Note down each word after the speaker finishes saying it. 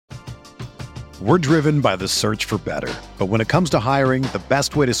We're driven by the search for better. But when it comes to hiring, the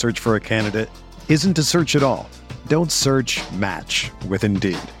best way to search for a candidate isn't to search at all. Don't search, match with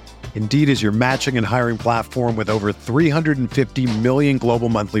Indeed. Indeed is your matching and hiring platform with over 350 million global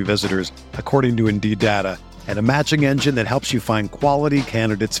monthly visitors, according to Indeed data, and a matching engine that helps you find quality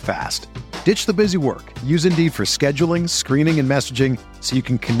candidates fast. Ditch the busy work. Use Indeed for scheduling, screening, and messaging so you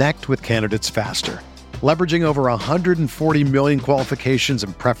can connect with candidates faster. Leveraging over 140 million qualifications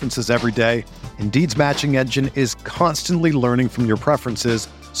and preferences every day, Indeed's matching engine is constantly learning from your preferences,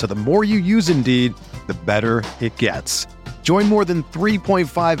 so the more you use Indeed, the better it gets. Join more than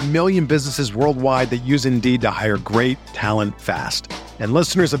 3.5 million businesses worldwide that use Indeed to hire great talent fast. And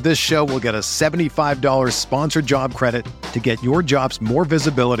listeners of this show will get a $75 sponsored job credit to get your jobs more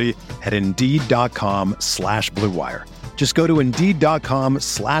visibility at Indeed.com/Blue Wire. Just go to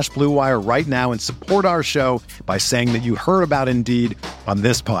Indeed.com/Blue Wire right now and support our show by saying that you heard about Indeed on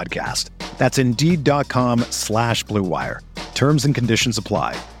this podcast. That's Indeed.com/Blue Wire. Terms and conditions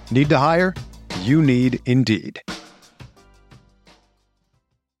apply. Need to hire? You need Indeed.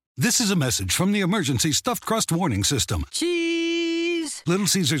 This is a message from the Emergency Stuffed Crust Warning System. Cheese! Little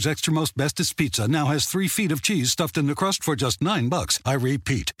Caesars Extra Most Bestest Pizza now has 3 feet of cheese stuffed in the crust for just $9. I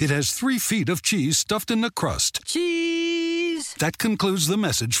repeat, it has 3 feet of cheese stuffed in the crust. Cheese! That concludes the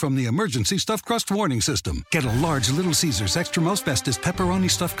message from the Emergency Stuffed Crust Warning System. Get a large Little Caesars Extra Most Bestest Pepperoni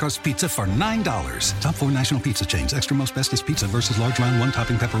Stuffed Crust Pizza for $9. Top 4 national pizza chains. Extra Most Bestest Pizza versus large round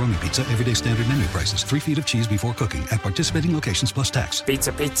 1-topping pepperoni pizza. Everyday standard menu prices. 3 feet of cheese before cooking at participating locations plus tax.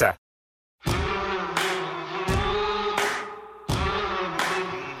 Pizza, pizza.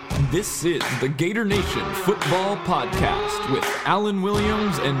 This is the Gator Nation Football Podcast with Alan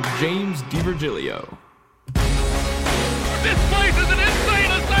Williams and James DiVirgilio. This place is an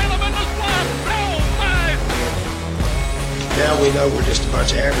insane asylum in the swamp! Oh, my! Now we know we're just a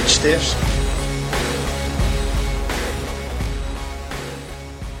bunch of average stiffs.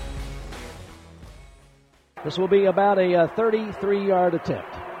 This will be about a 33-yard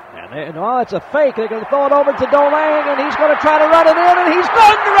attempt. And it's a fake. They're going to throw it over to Dolang, and he's going to try to run it in, and he's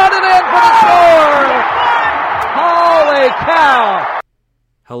going to run it in for the score! Holy cow!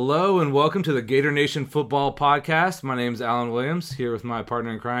 Hello, and welcome to the Gator Nation Football Podcast. My name is Alan Williams, here with my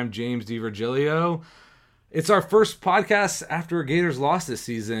partner in crime, James DiVirgilio. It's our first podcast after Gators lost this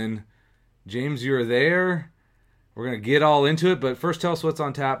season. James, you were there. We're going to get all into it, but first tell us what's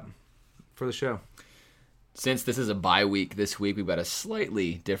on tap for the show. Since this is a bye week this week, we've got a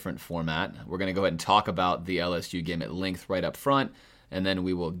slightly different format. We're going to go ahead and talk about the LSU game at length right up front, and then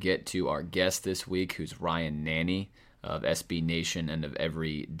we will get to our guest this week, who's Ryan Nanni of SB Nation and of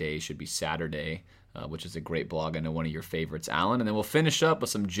Every Day Should Be Saturday, which is a great blog. I know one of your favorites, Alan. And then we'll finish up with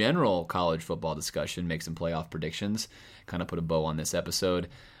some general college football discussion, make some playoff predictions, kind of put a bow on this episode.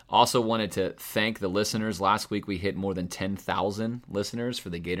 Also wanted to thank the listeners. Last week we hit more than 10,000 listeners for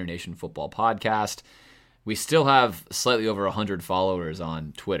the Gator Nation Football Podcast. We still have slightly over 100 followers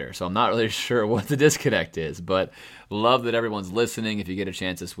on Twitter, so I'm not really sure what the disconnect is, but love that everyone's listening. If you get a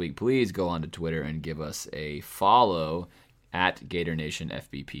chance this week, please go on to Twitter and give us a follow at Gator Nation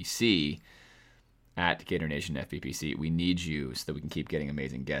FBPC. At Gator Nation FBPC. We need you so that we can keep getting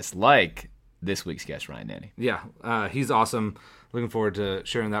amazing guests like this week's guest, Ryan Nanni. Yeah, he's awesome. Looking forward to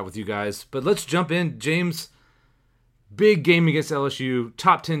sharing that with you guys. But let's jump in. James, big game against LSU,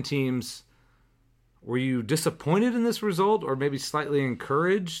 top 10 teams. Were you disappointed in this result or maybe slightly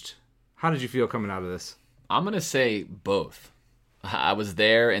encouraged? How did you feel coming out of this? I'm going to say both. I was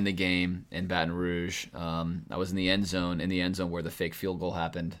there in the game in Baton Rouge. I was in the end zone where the fake field goal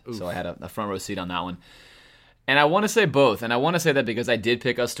happened. Oof. So I had a front row seat on that one. And I want to say both. And I want to say that because I did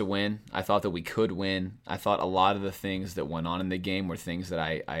pick us to win. I thought that we could win. I thought a lot of the things that went on in the game were things that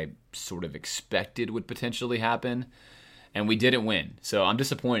I sort of expected would potentially happen. And we didn't win. So I'm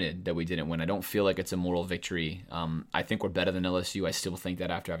disappointed that we didn't win. I don't feel like it's a moral victory. I think we're better than LSU. I still think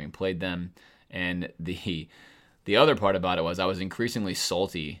that after having played them. And the other part about it was I was increasingly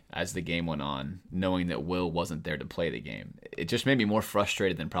salty as the game went on, knowing that Will wasn't there to play the game. It just made me more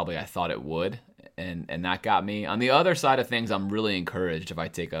frustrated than probably I thought it would. And that got me. On the other side of things, I'm really encouraged if I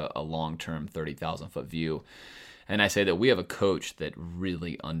take a long-term 30,000-foot view. And I say that we have a coach that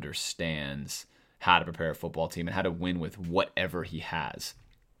really understands how to prepare a football team and how to win with whatever he has,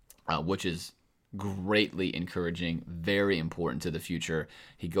 which is greatly encouraging, very important to the future.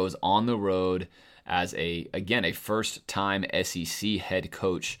 He goes on the road as a first-time SEC head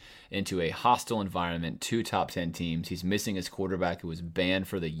coach into a hostile environment, 2 top 10 teams. He's missing his quarterback who was banned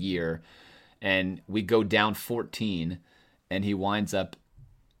for the year, and we go down 14, and he winds up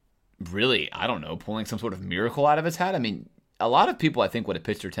really, pulling some sort of miracle out of his hat. I mean, a lot of people, I think, would have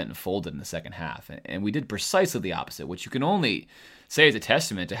pitched their tent and folded in the second half. And we did precisely the opposite, which you can only say is a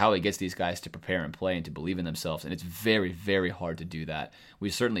testament to how he gets these guys to prepare and play and to believe in themselves. And it's very, very hard to do that. We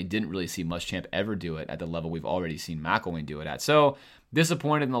certainly didn't really see Muschamp ever do it at the level we've already seen McElwain do it at. So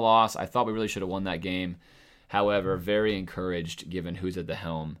disappointed in the loss. I thought we really should have won that game. However, very encouraged given who's at the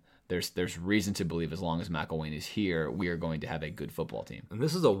helm. There's reason to believe as long as McElwain is here, we are going to have a good football team. And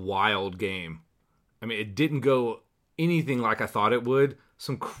this is a wild game. I mean, it didn't go anything like I thought it would.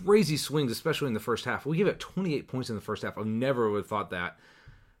 Some crazy swings, especially in the first half. We gave it 28 points in the first half. I never would have thought that.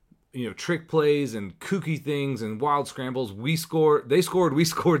 You know, trick plays and kooky things and wild scrambles. We scored, they scored, we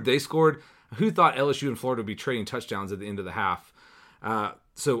scored, they scored. Who thought LSU and Florida would be trading touchdowns at the end of the half?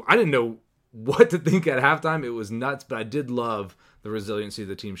 So I didn't know what to think at halftime. It was nuts, but I did love the resiliency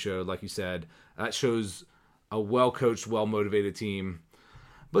the team showed. Like you said, that shows a well-coached, well-motivated team.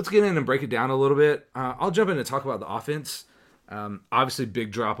 Let's get in and break it down a little bit. I'll jump in and talk about the offense. Obviously,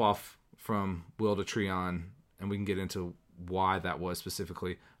 big drop-off from Will to Treon, and we can get into why that was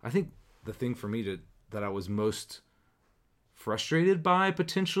specifically. I think the thing for me that I was most frustrated by,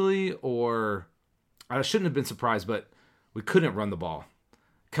 potentially, or I shouldn't have been surprised, but we couldn't run the ball.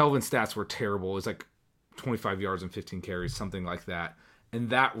 Kelvin's stats were terrible. It was like 25 yards and 15 carries, something like that. And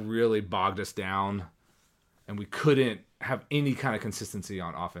that really bogged us down, and we couldn't have any kind of consistency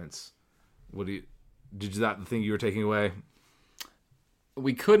on offense. Did that the thing you were taking away?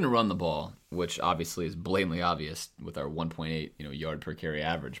 We couldn't run the ball, which obviously is blatantly obvious with our 1.8 yard per carry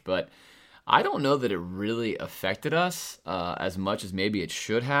average. But I don't know that it really affected us as much as maybe it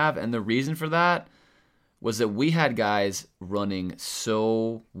should have. And the reason for that was that we had guys running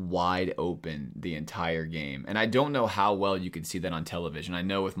so wide open the entire game. And I don't know how well you could see that on television. I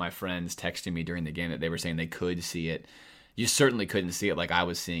know with my friends texting me during the game that they were saying they could see it. You certainly couldn't see it like I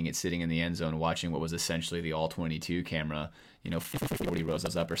was seeing it sitting in the end zone watching what was essentially the all-22 camera, 40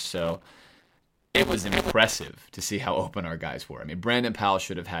 rows up or so. It was impressive to see how open our guys were. I mean, Brandon Powell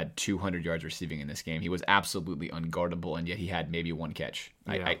should have had 200 yards receiving in this game. He was absolutely unguardable, and yet he had maybe one catch.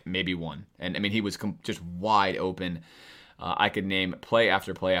 Yeah. Maybe one. And, I mean, he was just wide open. I could name play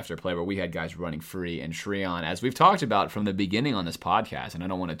after play after play where we had guys running free. And Treon, as we've talked about from the beginning on this podcast, and I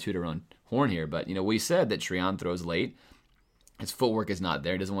don't want to toot our own horn here, but, we said that Treon throws late. His footwork is not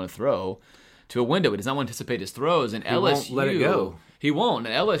there. He doesn't want to throw to a window. He does not want to anticipate his throws. And LSU, won't let it go. He won't.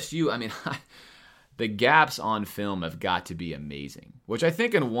 And LSU, I mean, the gaps on film have got to be amazing, which I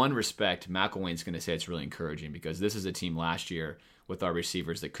think in one respect, McElwain's going to say it's really encouraging because this is a team last year with our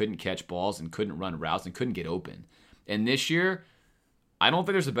receivers that couldn't catch balls and couldn't run routes and couldn't get open. And this year, I don't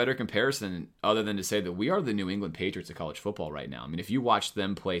think there's a better comparison other than to say that we are the New England Patriots of college football right now. I mean, if you watch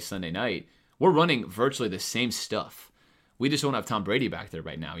them play Sunday night, we're running virtually the same stuff. We just don't have Tom Brady back there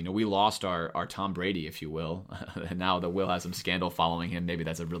right now. We lost our Tom Brady, if you will. And now that Will has some scandal following him, maybe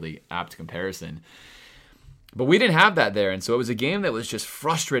that's a really apt comparison. But we didn't have that there, and so it was a game that was just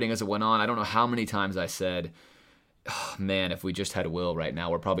frustrating as it went on. I don't know how many times I said, oh, man, if we just had Will right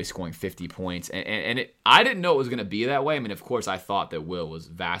now, we're probably scoring 50 points. And I didn't know it was going to be that way. I mean, of course, I thought that Will was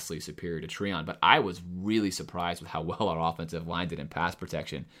vastly superior to Treon, but I was really surprised with how well our offensive line did in pass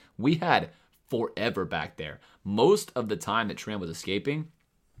protection. We had forever back there. Most of the time that Treon was escaping,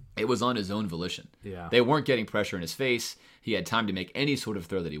 it was on his own volition. Yeah. They weren't getting pressure in his face. He had time to make any sort of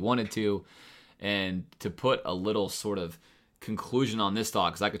throw that he wanted to. And to put a little sort of conclusion on this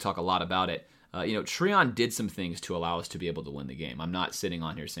thought, because I could talk a lot about it, Treon did some things to allow us to be able to win the game. I'm not sitting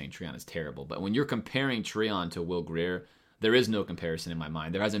on here saying Treon is terrible, but when you're comparing Treon to Will Grier, there is no comparison in my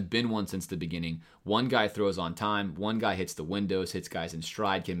mind. There hasn't been one since the beginning. One guy throws on time, one guy hits the windows, hits guys in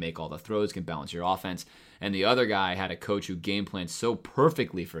stride, can make all the throws, can balance your offense, and the other guy had a coach who game planned so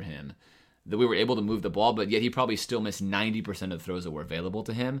perfectly for him that we were able to move the ball, but yet he probably still missed 90% of the throws that were available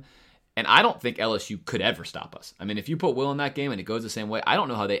to him. And I don't think LSU could ever stop us. I mean, if you put Will in that game and it goes the same way, I don't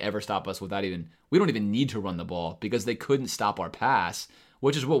know how they ever stop us we don't even need to run the ball because they couldn't stop our pass,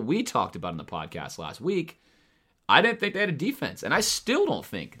 which is what we talked about in the podcast last week. I didn't think they had a defense, and I still don't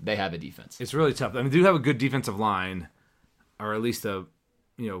think they have a defense. It's really tough. I mean, they do have a good defensive line, or at least a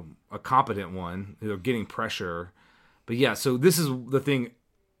competent one. They're getting pressure. But yeah, so this is the thing.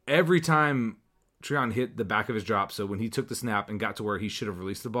 Every time Treon hit the back of his drop, so when he took the snap and got to where he should have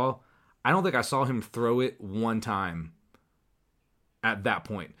released the ball, I don't think I saw him throw it one time at that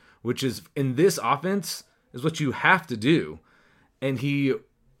point, which is, in this offense, is what you have to do. And he,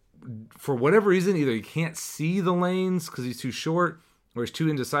 for whatever reason, either he can't see the lanes because he's too short, or he's too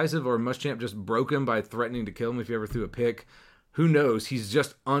indecisive, or Muschamp just broke him by threatening to kill him if he ever threw a pick. Who knows? He's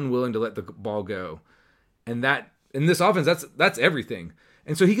just unwilling to let the ball go. And that, in this offense, that's everything.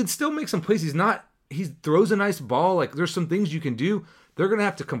 And so he can still make some plays. He's not he throws a nice ball. Like, there's some things you can do. They're going to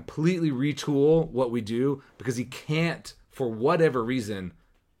have to completely retool what we do because he can't, for whatever reason,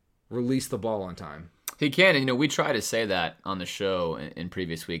 release the ball on time. He can, and we try to say that on the show in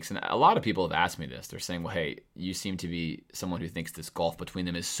previous weeks, and a lot of people have asked me this. They're saying, well, hey, you seem to be someone who thinks this gulf between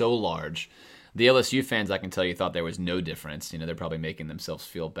them is so large. The LSU fans, I can tell you, thought there was no difference. They're probably making themselves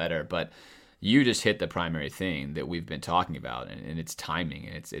feel better, but you just hit the primary thing that we've been talking about, and it's timing,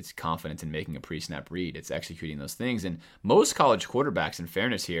 and it's confidence in making a pre-snap read. It's executing those things, and most college quarterbacks, in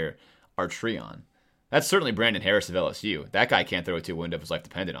fairness here, are Treon. That's certainly Brandon Harris of LSU. That guy can't throw it to a window if his life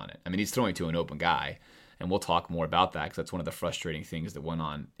depended on it. I mean, he's throwing to an open guy, and we'll talk more about that because that's one of the frustrating things that went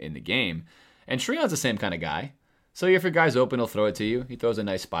on in the game. And Treon's the same kind of guy. So if your guy's open, he'll throw it to you. He throws a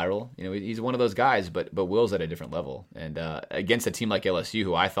nice spiral. He's one of those guys, but Will's at a different level. And against a team like LSU,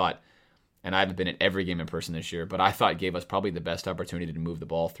 who I thought, and I haven't been at every game in person this year, but I thought gave us probably the best opportunity to move the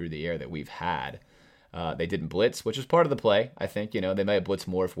ball through the air that we've had. They didn't blitz, which was part of the play, I think. They might have blitzed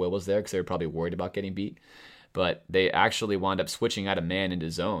more if Will was there because they were probably worried about getting beat. But they actually wound up switching out of man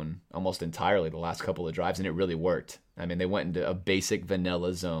into zone almost entirely the last couple of drives, and it really worked. I mean, they went into a basic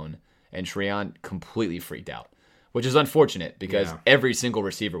vanilla zone, and Treon completely freaked out, which is unfortunate because every single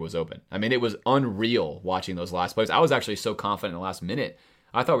receiver was open. I mean, it was unreal watching those last plays. I was actually so confident in the last minute.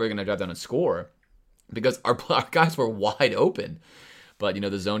 I thought we were going to drive down and score because our guys were wide open. But,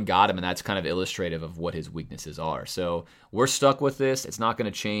 the zone got him, and that's kind of illustrative of what his weaknesses are. So we're stuck with this. It's not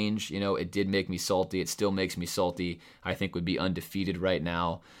going to change. It did make me salty. It still makes me salty. I think would be undefeated right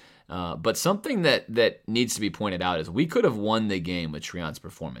now. But something that needs to be pointed out is we could have won the game with Treon's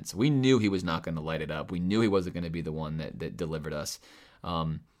performance. We knew he was not going to light it up. We knew he wasn't going to be the one that delivered us.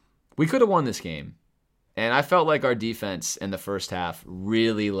 We could have won this game. And I felt like our defense in the first half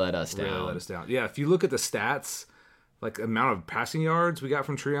really let us down. Yeah, if you look at the stats, like the amount of passing yards we got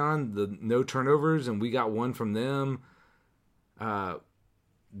from Treon, the no turnovers, and we got one from them.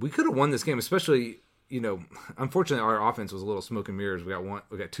 We could have won this game, especially, unfortunately our offense was a little smoke and mirrors.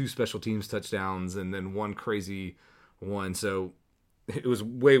 We got 2 special teams touchdowns and then one crazy one. So it was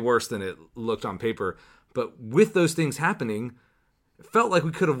way worse than it looked on paper. But with those things happening, it felt like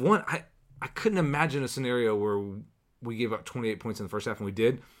we could have won. I couldn't imagine a scenario where we gave up 28 points in the first half, and we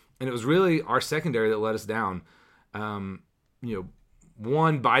did. And it was really our secondary that let us down.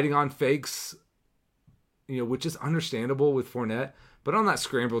 One, biting on fakes, which is understandable with Fournette. But on that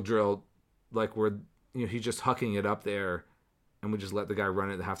scramble drill, like where, he's just hucking it up there and we just let the guy run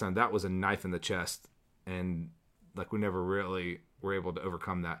it at the halftime, that was a knife in the chest. And like we never really were able to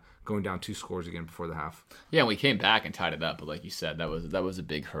overcome that, going down 2 scores again before the half. Yeah, and we came back and tied it up. But like you said, that was a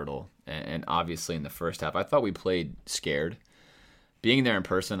big hurdle. And obviously in the first half, I thought we played scared. Being there in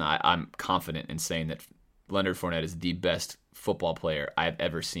person, I'm confident in saying that Leonard Fournette is the best football player I've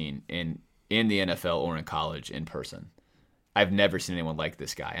ever seen in the NFL or in college in person. I've never seen anyone like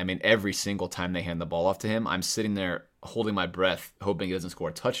this guy. I mean, every single time they hand the ball off to him, I'm sitting there holding my breath, hoping he doesn't score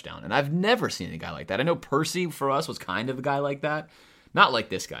a touchdown. And I've never seen a guy like that. I know Percy, for us, was kind of a guy like that. Not like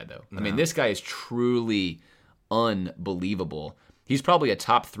this guy, though. No. I mean, this guy is truly unbelievable. He's probably a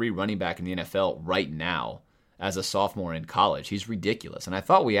top 3 running back in the NFL right now as a sophomore in college. He's ridiculous. And I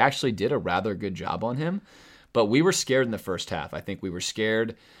thought we actually did a rather good job on him. But we were scared in the first half. I think we were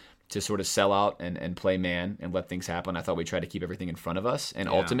scared to sort of sell out and play man and let things happen. I thought we tried to keep everything in front of us. And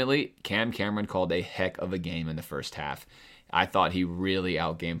ultimately, Cam Cameron called a heck of a game in the first half. I thought he really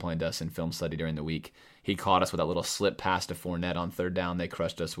out-game planned us in film study during the week. He caught us with that little slip pass to Fournette on 3rd down they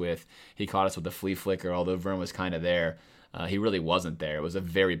crushed us with. He caught us with the flea flicker, although Vern was kind of there. He really wasn't there. It was a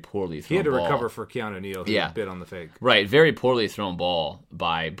very poorly thrown ball. He had to recover for Keanu Neal, who bit on the fake. Right, very poorly thrown ball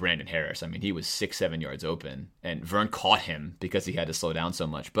by Brandon Harris. I mean, he was 6-7 yards open, and Vern caught him because he had to slow down so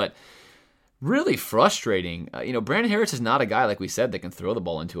much. But really frustrating. Brandon Harris is not a guy, like we said, that can throw the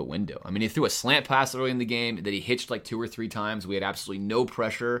ball into a window. I mean, he threw a slant pass early in the game that he hitched like 2 or 3 times. We had absolutely no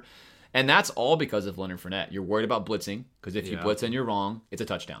pressure. And that's all because of Leonard Fournette. You're worried about blitzing, because if you blitz and you're wrong, it's a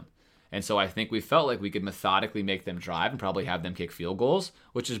touchdown. And so I think we felt like we could methodically make them drive and probably have them kick field goals,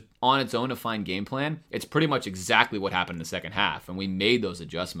 which is on its own a fine game plan. It's pretty much exactly what happened in the second half. And we made those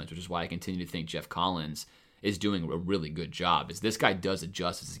adjustments, which is why I continue to think Jeff Collins is doing a really good job. Is this guy does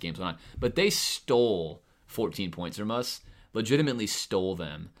adjust as his game's on. But they stole 14 points from us, legitimately stole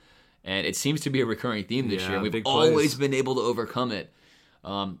them. And it seems to be a recurring theme this year. We've always been able to overcome it.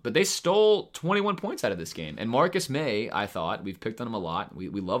 But they stole 21 points out of this game. And Marcus May, I thought, we've picked on him a lot. We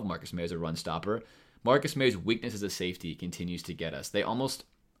love Marcus May as a run stopper. Marcus May's weakness as a safety continues to get us. They almost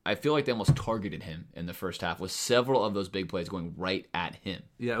I feel like they almost targeted him in the first half with several of those big plays going right at him.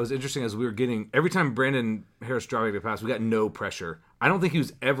 Yeah, it was interesting as we were getting, every time Brandon Harris driving the pass, we got no pressure. I don't think he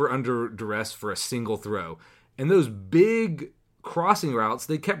was ever under duress for a single throw. And those big crossing routes,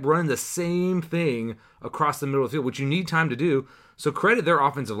 they kept running the same thing across the middle of the field, which you need time to do. So credit their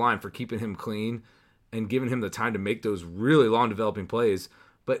offensive line for keeping him clean and giving him the time to make those really long developing plays.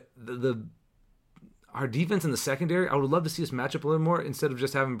 But our defense in the secondary, I would love to see us match up a little more instead of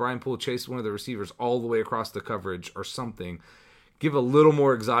just having Brian Poole chase one of the receivers all the way across the coverage or something. Give a little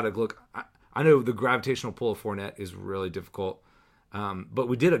more exotic look. I know the gravitational pull of Fournette is really difficult, but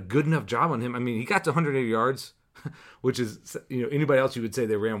we did a good enough job on him. I mean, he got to 180 yards, which is, anybody else you would say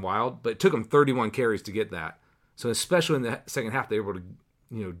they ran wild, but it took him 31 carries to get that. So especially in the second half, they were able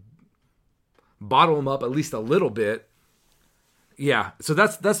to, bottle him up at least a little bit. Yeah, so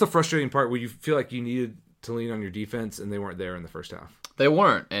that's the frustrating part where you feel like you needed to lean on your defense, and they weren't there in the first half. They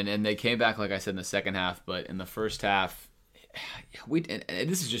weren't, and they came back, like I said, in the second half. But in the first half, and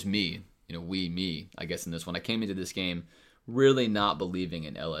this is just me, me, I guess, in this one. I came into this game really not believing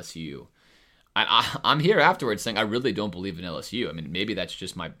in LSU. I'm here afterwards saying I really don't believe in LSU. I mean, maybe that's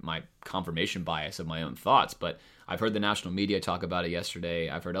just my confirmation bias of my own thoughts, but I've heard the national media talk about it yesterday.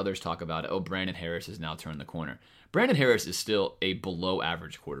 I've heard others talk about it. Oh, Brandon Harris has now turned the corner. Brandon Harris is still a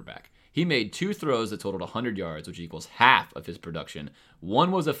below-average quarterback. He made 2 throws that totaled 100 yards, which equals half of his production.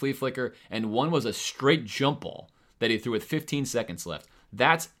 One was a flea flicker, and one was a straight jump ball that he threw with 15 seconds left.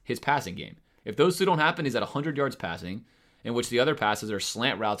 That's his passing game. If those two don't happen, he's at 100 yards passing, in which the other passes are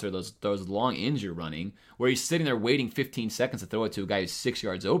slant routes or those long ends you're running, where he's sitting there waiting 15 seconds to throw it to a guy who's 6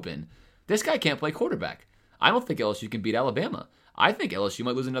 yards open. This guy can't play quarterback. I don't think LSU can beat Alabama. I think LSU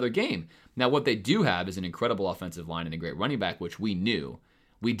might lose another game. Now, what they do have is an incredible offensive line and a great running back, which we knew.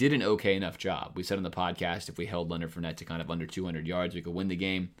 We did an okay enough job. We said on the podcast if we held Leonard Fournette to kind of under 200 yards, we could win the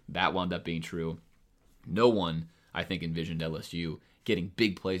game. That wound up being true. No one, I think, envisioned LSU getting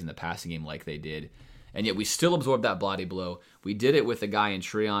big plays in the passing game like they did. And yet we still absorbed that body blow. We did it with a guy in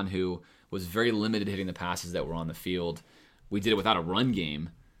Treon who was very limited hitting the passes that were on the field. We did it without a run game.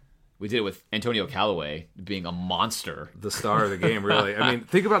 We did it with Antonio Callaway being a monster. The star of the game, really. I mean,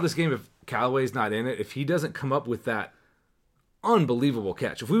 think about this game if Callaway's not in it. If he doesn't come up with that unbelievable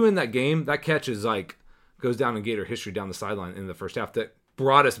catch. If we win that game, that catch is goes down in Gator history down the sideline in the first half. That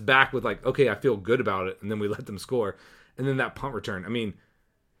brought us back with okay, I feel good about it. And then we let them score. And then that punt return. I mean,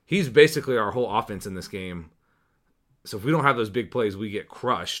 he's basically our whole offense in this game. So if we don't have those big plays, we get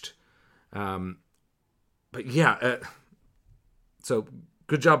crushed. But yeah, so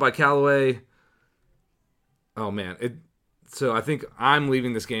good job by Callaway. Oh, man. So I think I'm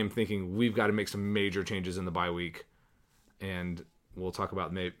leaving this game thinking we've got to make some major changes in the bye week. And we'll talk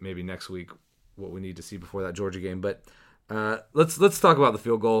about maybe next week what we need to see before that Georgia game. But let's talk about the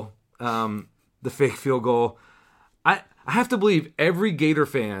field goal, the fake field goal. I have to believe every Gator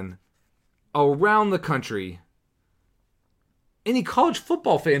fan around the country, any college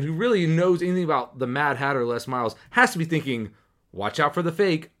football fan who really knows anything about the Mad Hatter Les Miles, has to be thinking, watch out for the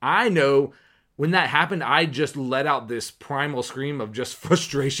fake. I know when that happened, I just let out this primal scream of just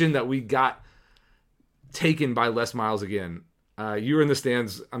frustration that we got taken by Les Miles again. You were in the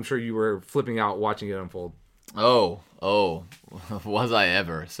stands. I'm sure you were flipping out watching it unfold. Oh, was I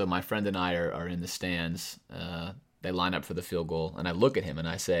ever? So my friend and I are in the stands. They line up for the field goal, and I look at him and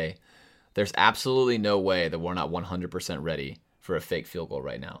I say, there's absolutely no way that we're not 100% ready for a fake field goal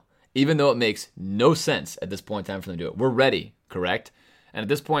right now. Even though it makes no sense at this point in time for them to do it. We're ready, correct? And at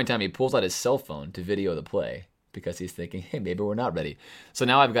this point in time, he pulls out his cell phone to video the play because he's thinking, hey, maybe we're not ready. So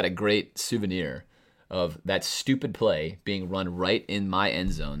now I've got a great souvenir of that stupid play being run right in my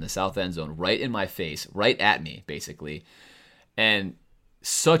end zone, the south end zone, right in my face, right at me, basically. And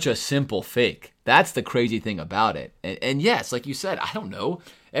such a simple fake. That's the crazy thing about it. And yes, like you said, I don't know.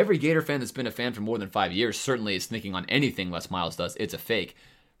 Every Gator fan that's been a fan for more than 5 years certainly is thinking on anything Les Miles does, it's a fake.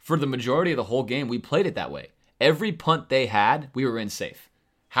 For the majority of the whole game, we played it that way. Every punt they had, we were in safe.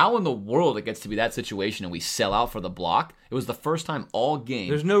 How in the world it gets to be that situation and we sell out for the block? It was the first time all game.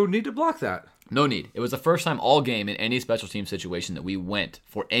 There's no need to block that. No need. It was the first time all game in any special team situation that we went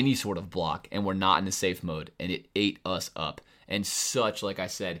for any sort of block and we're not in the safe mode, and it ate us up. And such, like I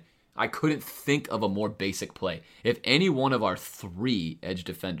said, I couldn't think of a more basic play. If any one of our 3 edge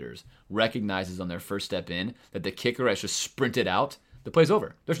defenders recognizes on their first step in that the kicker has just sprinted out, the play's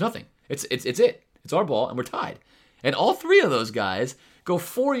over. There's nothing. It's it. It's our ball, and we're tied. And all 3 of those guys go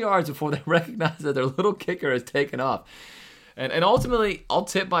 4 yards before they recognize that their little kicker has taken off. And ultimately, I'll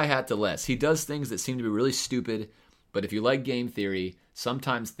tip my hat to Les. He does things that seem to be really stupid, but if you like game theory,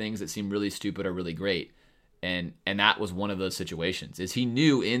 sometimes things that seem really stupid are really great. And that was one of those situations. Is he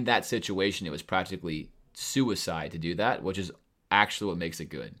knew in that situation it was practically suicide to do that, which is actually what makes it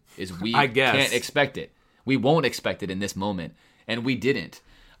good. Is we can't expect it. We won't expect it in this moment, and we didn't.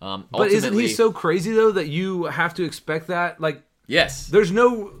 But isn't he so crazy though that you have to expect that? Like, yes, there's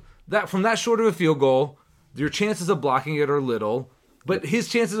no that from that short of a field goal, your chances of blocking it are little, but his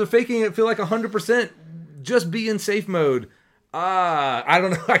chances of faking it feel like 100%. Just be in safe mode. I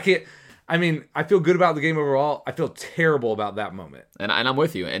don't know. I feel good about the game overall. I feel terrible about that moment. And I'm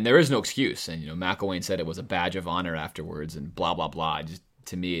with you. And there is no excuse. And, McElwain said it was a badge of honor afterwards and blah, blah, blah. Just,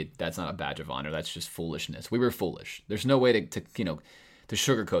 to me, that's not a badge of honor. That's just foolishness. We were foolish. There's no way to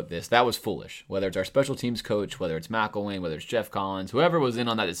sugarcoat this. That was foolish. Whether it's our special teams coach, whether it's McElwain, whether it's Jeff Collins, whoever was in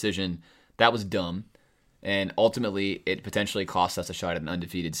on that decision, that was dumb. And ultimately, it potentially cost us a shot at an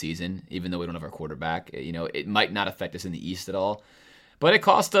undefeated season, even though we don't have our quarterback. It might not affect us in the East at all. But it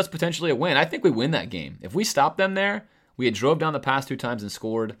cost us potentially a win. I think we win that game. If we stopped them there, we had drove down the pass 2 times and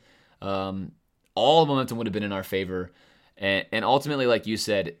scored. All the momentum would have been in our favor. And ultimately, like you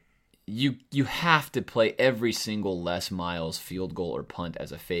said, you have to play every single Les Miles field goal or punt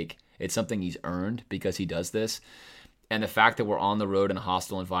as a fake. It's something he's earned because he does this. And the fact that we're on the road in a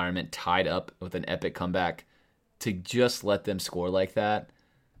hostile environment, tied up with an epic comeback, to just let them score like that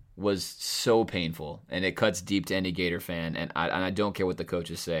was so painful, and it cuts deep to any Gator fan. And I don't care what the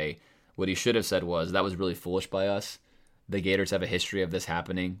coaches say. What he should have said was, that was really foolish by us. The Gators have a history of this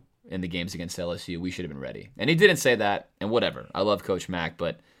happening in the games against LSU. We should have been ready. And he didn't say that, and whatever. I love Coach Mack,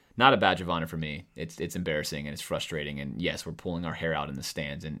 but not a badge of honor for me. It's embarrassing, and it's frustrating. And yes, we're pulling our hair out in the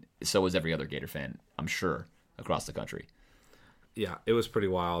stands, and so is every other Gator fan, I'm sure, across the country. Yeah, it was pretty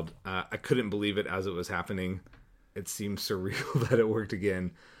wild. I couldn't believe it as it was happening. It seemed surreal that it worked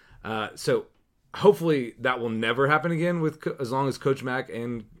again. So hopefully that will never happen again as long as Coach Mack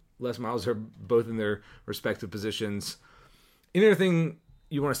and Les Miles are both in their respective positions. Any other thing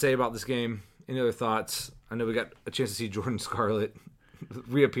you want to say about this game? Any other thoughts? I know we got a chance to see Jordan Scarlett,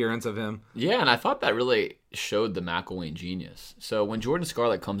 reappearance of him. Yeah, and I thought that really showed the McElwain genius. So when Jordan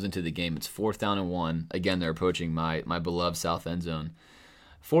Scarlett comes into the game, it's 4th down and 1. Again, they're approaching my beloved south end zone.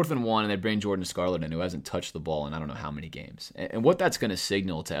 4th and 1, and they bring Jordan Scarlett in, who hasn't touched the ball in I don't know how many games. And what that's going to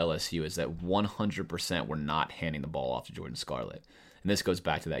signal to LSU is that 100% we're not handing the ball off to Jordan Scarlett. And this goes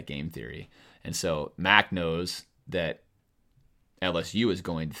back to that game theory. And so Mac knows that LSU is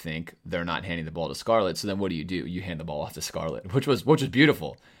going to think they're not handing the ball to Scarlett. So then what do? You hand the ball off to Scarlett, which was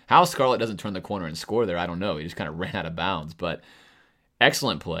beautiful. How Scarlett doesn't turn the corner and score there, I don't know. He just kind of ran out of bounds. But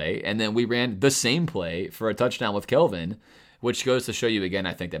excellent play. And then we ran the same play for a touchdown with Kelvin, which goes to show you again,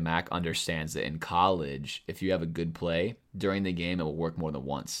 I think that Mac understands that in college, if you have a good play during the game, it will work more than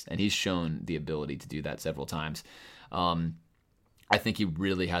once. And he's shown the ability to do that several times. I think he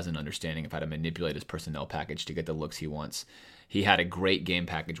really has an understanding of how to manipulate his personnel package to get the looks he wants. He had a great game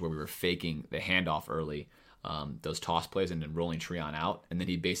package where we were faking the handoff early, those toss plays, and then rolling Treon out. And then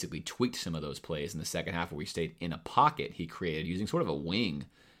he basically tweaked some of those plays in the second half where we stayed in a pocket he created using sort of a wing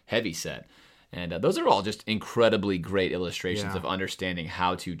heavy set. And those are all just incredibly great illustrations of understanding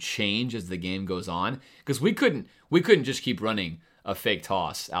how to change as the game goes on. Because we couldn't just keep running a fake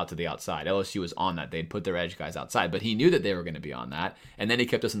toss out to the outside. LSU was on that. They'd put their edge guys outside, but he knew that they were going to be on that. And then he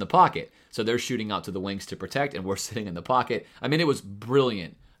kept us in the pocket. So they're shooting out to the wings to protect, and we're sitting in the pocket. I mean, it was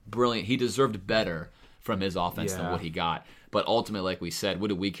brilliant. He deserved better from his offense than what he got. But ultimately, like we said, what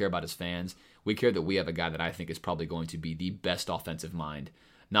do we care about as fans? We care that we have a guy that I think is probably going to be the best offensive mind,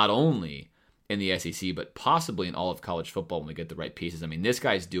 not only in the SEC, but possibly in all of college football when we get the right pieces. I mean, this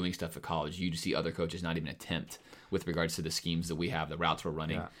guy's doing stuff at college you see other coaches not even attempt with regards to the schemes that we have, the routes we're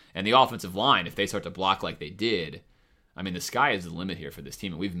running. Yeah. And the offensive line, if they start to block like they did, I mean, the sky is the limit here for this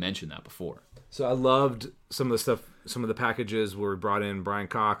team, and we've mentioned that before. So I loved some of the stuff, some of the packages where we brought in Brian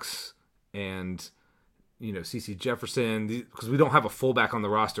Cox and, CeCe Jefferson, because we don't have a fullback on the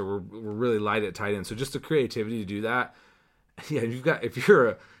roster. We're really light at tight end. So just the creativity to do that. Yeah, if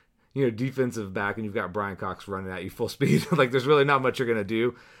you're a defensive back and you've got Brian Cox running at you full speed, like there's really not much you're going to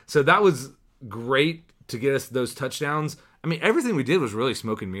do. So that was great to get us those touchdowns. I mean, everything we did was really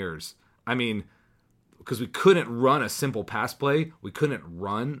smoke and mirrors. I mean, because we couldn't run a simple pass play. We couldn't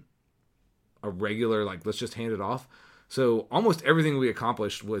run a regular, let's just hand it off. So almost everything we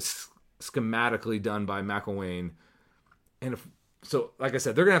accomplished was schematically done by McElwain. And like I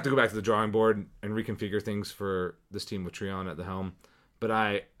said, they're going to have to go back to the drawing board and reconfigure things for this team with Treon at the helm. But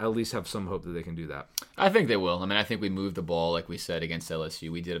I at least have some hope that they can do that. I think they will. I mean, I think we moved the ball, like we said, against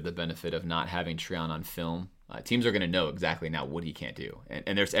LSU. We did have the benefit of not having Treon on film. Teams are going to know exactly now what he can't do.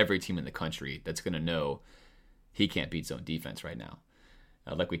 And there's every team in the country that's going to know he can't beat zone defense right now.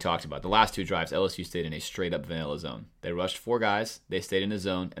 like we talked about. The last 2 drives, LSU stayed in a straight-up vanilla zone. They rushed 4 guys, they stayed in a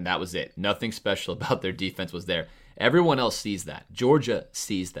zone, and that was it. Nothing special about their defense was there. Everyone else sees that. Georgia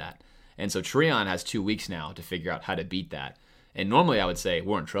sees that. And so Treon has 2 weeks now to figure out how to beat that. And normally I would say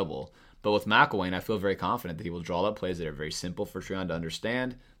we're in trouble. But with McElwain, I feel very confident that he will draw up plays that are very simple for Treon to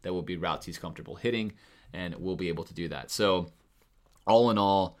understand, that will be routes he's comfortable hitting, and we'll be able to do that. So all in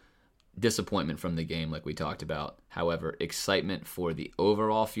all, disappointment from the game like we talked about. However, excitement for the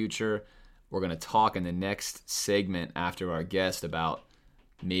overall future. We're going to talk in the next segment after our guest about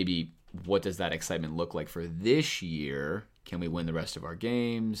maybe what does that excitement look like for this year. Can we win the rest of our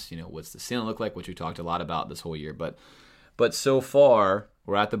games? What's the ceiling look like, which we talked a lot about this whole year. But so far,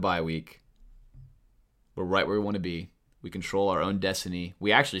 we're at the bye week. We're right where we want to be. We control our own destiny.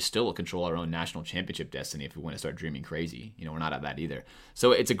 We actually still control our own national championship destiny if we want to start dreaming crazy. We're not at that either.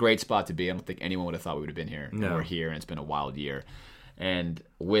 So it's a great spot to be. I don't think anyone would have thought we would have been here. No. And we're here, and it's been a wild year. And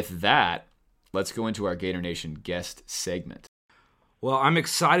with that, let's go into our Gator Nation guest segment. Well, I'm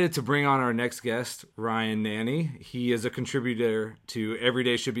excited to bring on our next guest, Ryan Nanni. He is a contributor to Every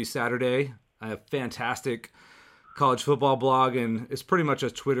Day Should Be Saturday, a fantastic college football blog, and is pretty much a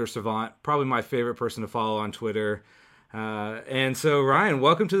Twitter savant, probably my favorite person to follow on Twitter. And so, Ryan,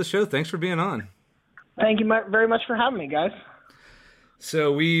 welcome to the show. Thanks for being on. Thank you very much for having me, guys.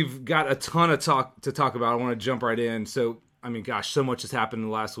 So we've got a ton of talk about. I want to jump right in. So, so much has happened in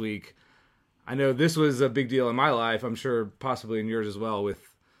the last week. I know this was a big deal in my life. I'm sure possibly in yours as well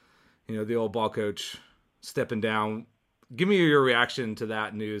with, the old ball coach stepping down. Give me your reaction to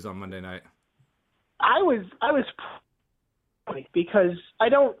that news on Monday night. I was because I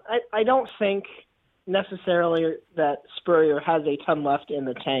don't think necessarily that Spurrier has a ton left in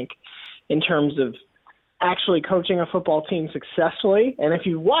the tank in terms of actually coaching a football team successfully. And if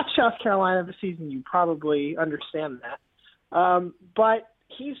you watch South Carolina this season, you probably understand that. But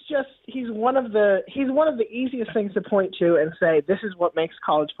he's one of the easiest things to point to and say, this is what makes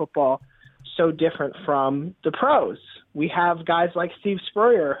college football so different from the pros. We have guys like Steve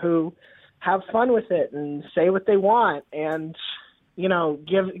Spurrier who have fun with it and say what they want and,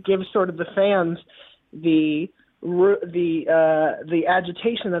 give sort of the fans the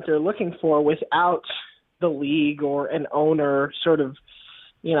agitation that they're looking for without the league or an owner sort of,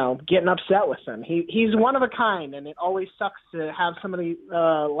 getting upset with them. He's one of a kind, and it always sucks to have somebody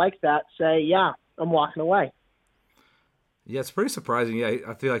like that say, yeah, I'm walking away. Yeah, it's pretty surprising. Yeah,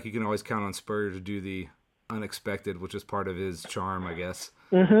 I feel like you can always count on Spurrier to do the unexpected, which is part of his charm, I guess.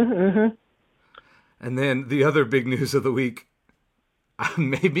 Mm-hmm. And then the other big news of the week,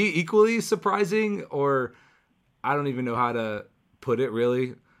 maybe equally surprising, or I don't even know how to put it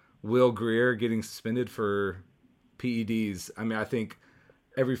really, Will Grier getting suspended for PEDs. I think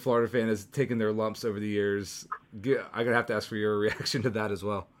every Florida fan has taken their lumps over the years. I'm going to have to ask for your reaction to that as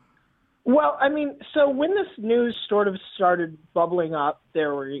well. Well, so when this news sort of started bubbling up,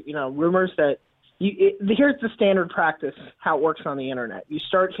 there were, rumors that here's the standard practice, how it works on the internet. You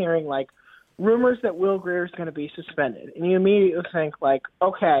start hearing rumors that Will Grier is going to be suspended. And you immediately think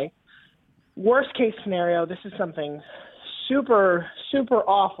okay, worst case scenario, this is something super, super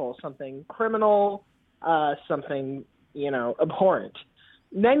awful, something criminal, something, abhorrent.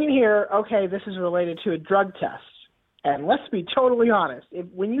 Then you hear, okay, this is related to a drug test. And let's be totally honest.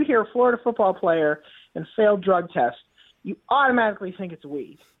 When you hear Florida football player and failed drug test, you automatically think it's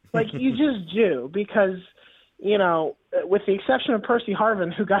weed. You just do because, with the exception of Percy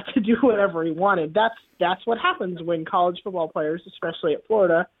Harvin, who got to do whatever he wanted, that's what happens when college football players, especially at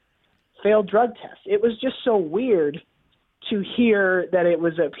Florida, fail drug tests. It was just so weird to hear that it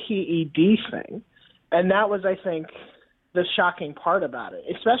was a PED thing. And that was, I think, the shocking part about it,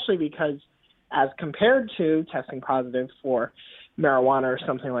 especially because as compared to testing positive for marijuana or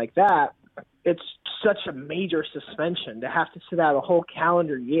something like that, it's such a major suspension to have to sit out a whole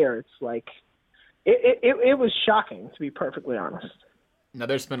calendar year. It's it was shocking, to be perfectly honest. Now,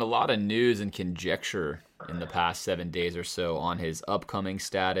 there's been a lot of news and conjecture in the past 7 days or so on his upcoming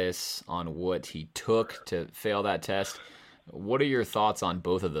status, on what he took to fail that test. What are your thoughts on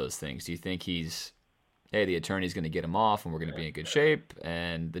both of those things? Do you think the attorney's going to get him off and we're going to be in good shape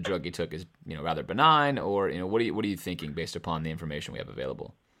and the drug he took is, rather benign? Or, what are you thinking based upon the information we have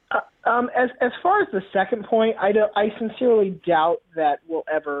available? As far as the second point, I sincerely doubt that we'll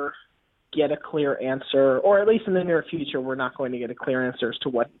ever get a clear answer, or at least in the near future, we're not going to get a clear answer as to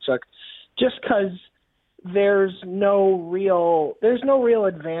what he took, just because there's no real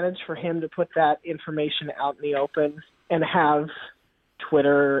advantage for him to put that information out in the open and have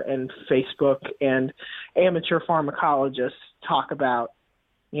Twitter and Facebook and amateur pharmacologists talk about,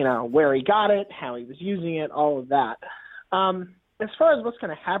 where he got it, how he was using it, all of that. as far as what's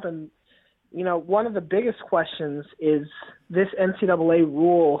going to happen, one of the biggest questions is this NCAA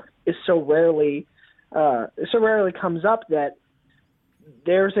rule is so rarely comes up that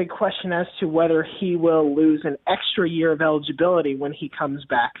there's a question as to whether he will lose an extra year of eligibility when he comes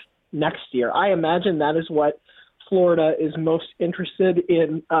back next year. I imagine that is what Florida is most interested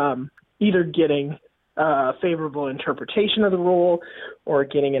in, either getting a favorable interpretation of the rule or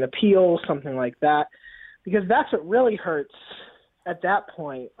getting an appeal, something like that, because that's what really hurts at that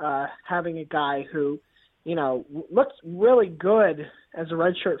point, having a guy who, looks really good as a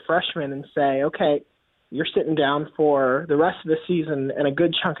redshirt freshman and say, okay, you're sitting down for the rest of the season and a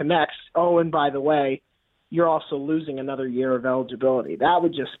good chunk of next. Oh, and by the way, you're also losing another year of eligibility. That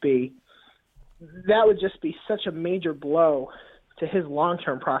would just be such a major blow to his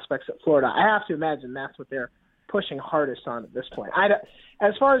long-term prospects at Florida. I have to imagine that's what they're pushing hardest on at this point.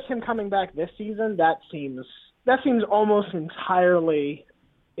 As far as him coming back this season, that seems almost entirely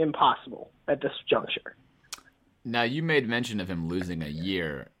impossible at this juncture. Now, you made mention of him losing a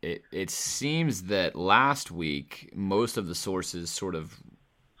year. It seems that last week, most of the sources sort of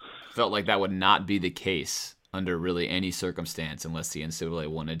felt like that would not be the case under really any circumstance unless the NCAA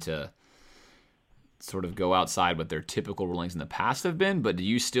wanted to sort of go outside what their typical rulings in the past have been. But do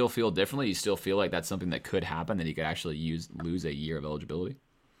you still feel differently? You still feel like that's something that could happen, that he could actually lose a year of eligibility?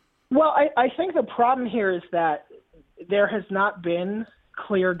 Well, I think the problem here is that there has not been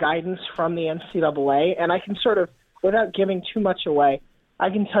clear guidance from the NCAA, and I can sort of, without giving too much away, I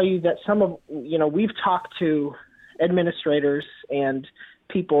can tell you that we've talked to administrators and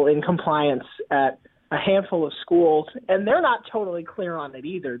people in compliance at a handful of schools, and they're not totally clear on it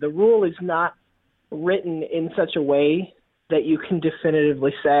either. The rule is not written in such a way that you can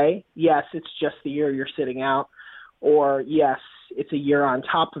definitively say, yes, it's just the year you're sitting out, or yes, it's a year on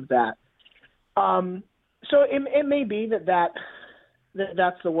top of that. So it may be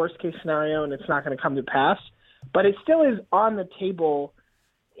that's the worst case scenario and it's not going to come to pass, but it still is on the table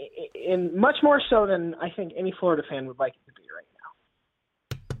in much more so than I think any Florida fan would like it to be right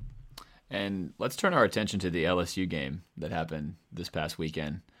now. And let's turn our attention to the LSU game that happened this past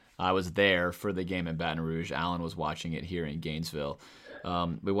weekend. I was there for the game in Baton Rouge. Alan was watching it here in Gainesville.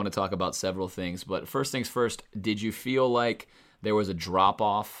 We want to talk about several things, but first things first, did you feel like there was a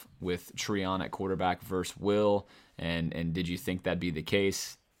drop-off with Treon at quarterback versus Will, and did you think that'd be the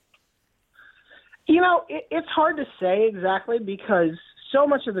case? It's hard to say exactly because so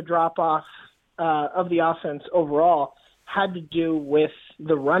much of the drop-off of the offense overall had to do with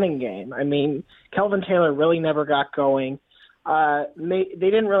the running game. I mean, Kelvin Taylor really never got going. They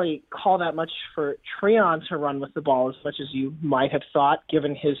didn't really call that much for Treon to run with the ball as much as you might have thought,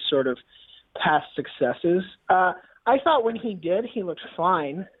 given his sort of past successes. I thought when he did, he looked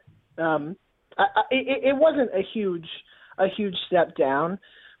fine. It wasn't a huge step down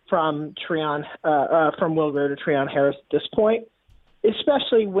from Will Grier to Treon Harris at this point,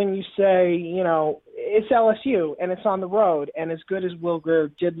 especially when you say, it's LSU and it's on the road, and as good as Will Grier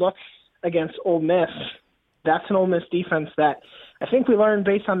did look against Ole Miss, that's an Ole Miss defense that I think we learned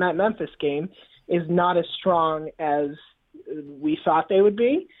based on that Memphis game is not as strong as we thought they would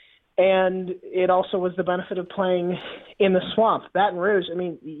be. And it also was the benefit of playing in the swamp. Baton Rouge, I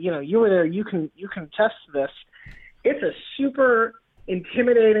mean, you were there, you can attest to this. It's a super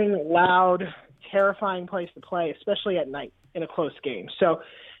intimidating, loud, terrifying place to play, especially at night in a close game. So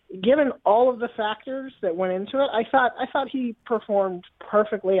given all of the factors that went into it, I thought he performed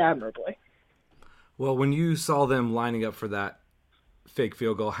perfectly admirably. Well, when you saw them lining up for that fake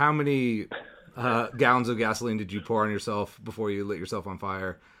field goal, how many gallons of gasoline did you pour on yourself before you lit yourself on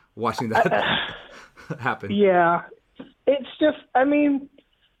fire watching that happen? Yeah. It's just, I mean,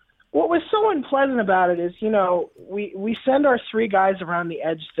 what was so unpleasant about it is, we send our three guys around the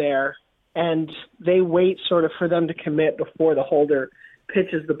edge there, and they wait sort of for them to commit before the holder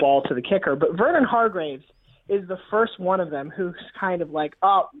pitches the ball to the kicker. But Vernon Hargraves is the first one of them who's kind of like,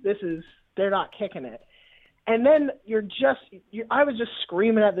 they're not kicking it. And then I was just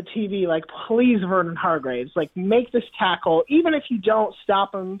screaming at the TV, like, please, Vernon Hargraves, like, make this tackle. Even if you don't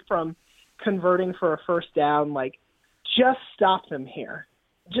stop him from converting for a first down, like, just stop them here.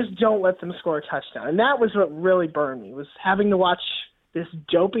 Just don't let them score a touchdown. And that was what really burned me, was having to watch this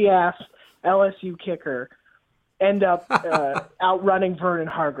dopey-ass LSU kicker end up outrunning Vernon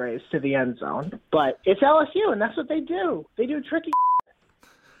Hargraves to the end zone. But it's LSU, and that's what they do. They do tricky.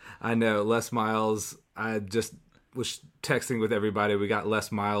 I know, Les Miles. I just was texting with everybody. We got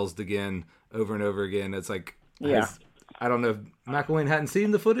Les Miles again over and over again. It's like, yeah. I don't know if McElwain hadn't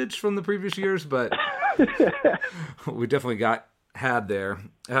seen the footage from the previous years, but we definitely had there.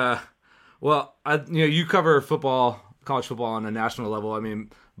 Well, you cover college college football on a national level. I mean,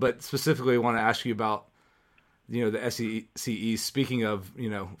 but specifically, I want to ask you about the SEC East. Speaking of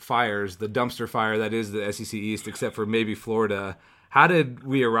fires, the dumpster fire that is the SEC East, except for maybe Florida. How did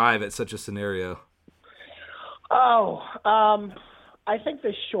we arrive at such a scenario? I think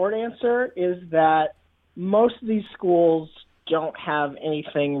the short answer is that most of these schools don't have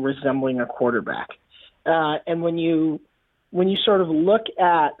anything resembling a quarterback. And when you sort of look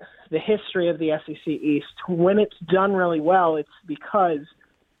at the history of the SEC East, when it's done really well, it's because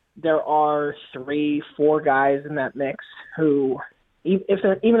there are 3-4 guys in that mix who, even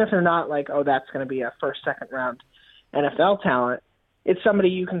if they're not like, oh, that's going to be a first, second round NFL talent, it's somebody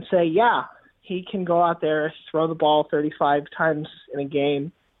you can say, yeah, he can go out there, throw the ball 35 times in a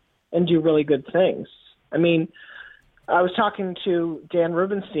game and do really good things. I mean, I was talking to Dan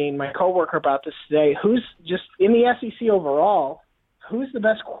Rubenstein, my coworker, about this today. Who's just in the SEC overall, who's the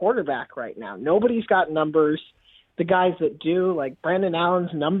best quarterback right now? Nobody's got numbers. The guys that do, like Brandon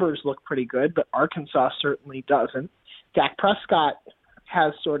Allen's numbers look pretty good, but Arkansas certainly doesn't. Dak Prescott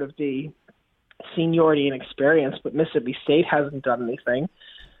has sort of the seniority and experience, but Mississippi State hasn't done anything.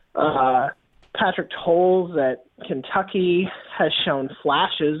 Patrick Towles at Kentucky has shown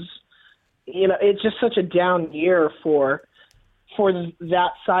flashes. It's just such a down year for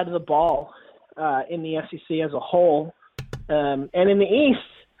that side of the ball in the SEC as a whole. And in the East,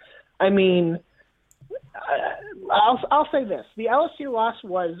 I mean, I'll say this. The LSU loss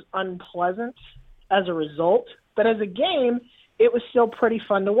was unpleasant as a result, but as a game, it was still pretty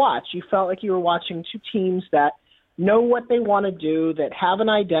fun to watch. You felt like you were watching two teams that know what they want to do, that have an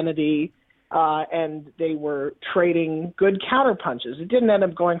identity, and they were trading good counterpunches. It didn't end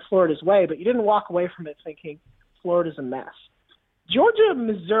up going Florida's way, but you didn't walk away from it thinking Florida's a mess.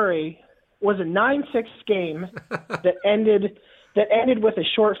 Georgia-Missouri was a 9-6 game that ended with a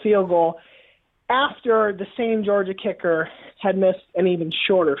short field goal after the same Georgia kicker had missed an even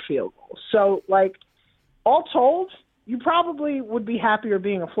shorter field goal. So, all told, you probably would be happier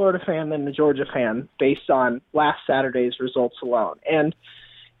being a Florida fan than a Georgia fan based on last Saturday's results alone. And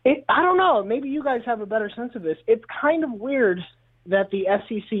I don't know, maybe you guys have a better sense of this. It's kind of weird that the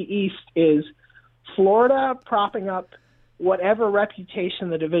SEC East is Florida propping up whatever reputation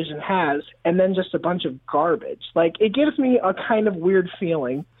the division has, and then just a bunch of garbage. It gives me a kind of weird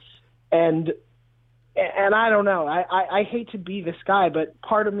feeling, and I don't know. I hate to be this guy, but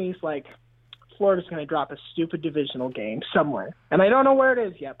part of me is like, Florida's going to drop a stupid divisional game somewhere, and I don't know where it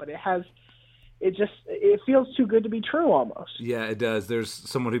is yet, but it feels too good to be true almost. Yeah, it does. There's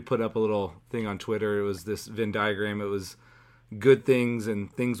someone who put up a little thing on Twitter. It was this Venn diagram. It was good things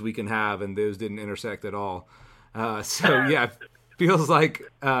and things we can have, and those didn't intersect at all. So yeah, it feels like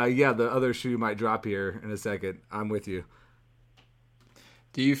the other shoe might drop here in a second. I'm with you.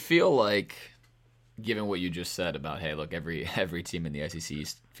 Do you feel like, given what you just said about, hey, look, every team in the SEC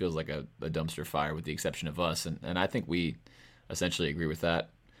East feels like a dumpster fire with the exception of us, and I think we essentially agree with that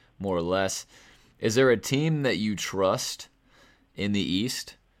more or less. Is there a team that you trust in the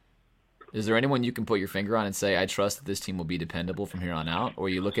East? Is there anyone you can put your finger on and say, I trust that this team will be dependable from here on out? Or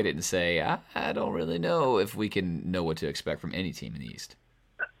you look at it and say, I don't really know if we can know what to expect from any team in the East?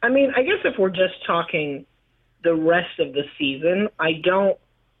 I mean, I guess if we're just talking the rest of the season, I don't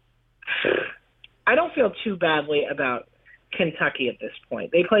feel too badly about Kentucky at this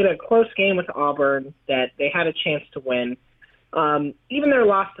point. They played a close game with Auburn that they had a chance to win. Even their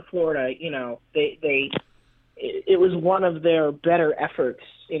loss to Florida, it was one of their better efforts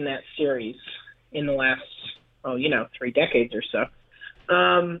in that series in the last, 3 decades or so.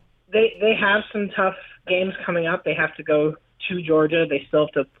 They have some tough games coming up. They have to go to Georgia. They still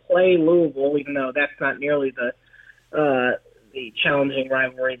have to play Louisville, even though that's not nearly the challenging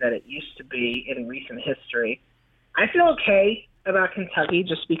rivalry that it used to be in recent history. I feel okay about Kentucky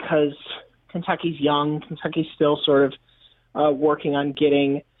just because Kentucky's young. Kentucky's still sort of working on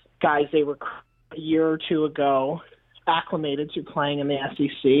getting guys they recruited a year or two ago acclimated to playing in the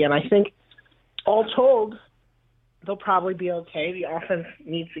SEC. And I think all told, they'll probably be okay. The offense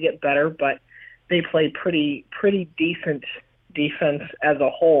needs to get better, but they play pretty decent defense as a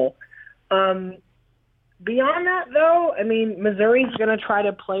whole. Beyond that, though, I mean, Missouri's going to try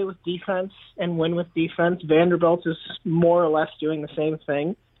to play with defense and win with defense. Vanderbilt is more or less doing the same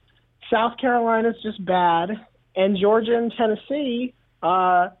thing. South Carolina's just bad. And Georgia and Tennessee,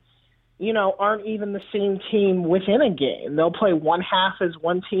 aren't even the same team within a game. They'll play one half as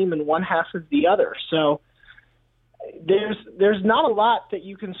one team and one half as the other. So there's not a lot that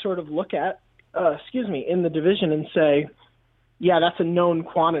you can sort of look at, in the division and say, yeah, that's a known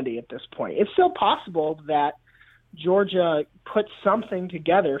quantity at this point. It's still possible that Georgia puts something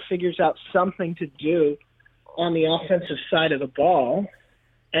together, figures out something to do on the offensive side of the ball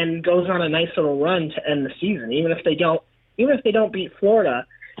and goes on a nice little run to end the season. Even if they don't beat Florida,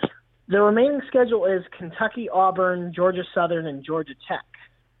 the remaining schedule is Kentucky, Auburn, Georgia Southern, and Georgia Tech.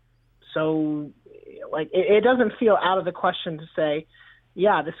 So, it doesn't feel out of the question to say,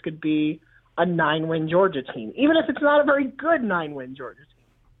 yeah, this could be a 9-win Georgia team, even if it's not a very good 9-win Georgia team.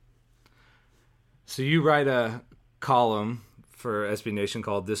 So you write a column for SB Nation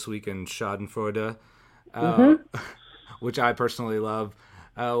called This Week in Schadenfreude, which I personally love.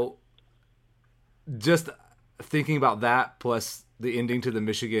 Just thinking about that, plus the ending to the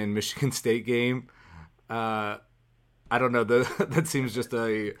Michigan State game, I don't know. That seems just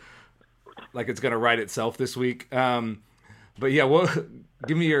like it's going to write itself this week. But yeah,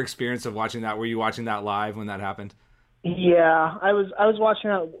 give me your experience of watching that. Were you watching that live when that happened? Yeah, I was watching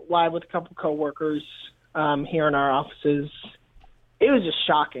that live with a couple coworkers here in our offices. It was just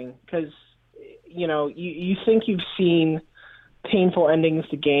shocking because, you think you've seen painful endings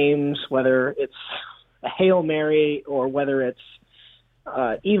to games, whether it's a Hail Mary or whether it's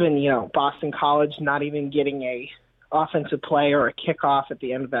even, Boston College not even getting a offensive play or a kickoff at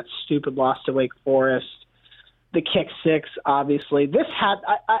the end of that stupid loss to Wake Forest. The kick six, obviously.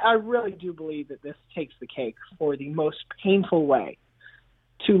 I really do believe that this takes the cake for the most painful way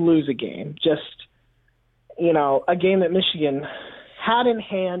to lose a game. Just, a game that Michigan had in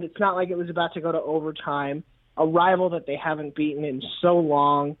hand. It's not like it was about to go to overtime. A rival that they haven't beaten in so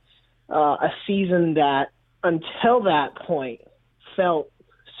long. A season that, until that point, felt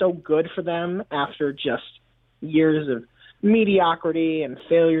so good for them after just years of mediocrity and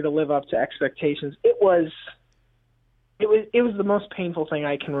failure to live up to expectations. It was the most painful thing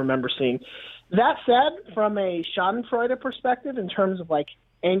I can remember seeing. That said, from a Schadenfreude perspective, in terms of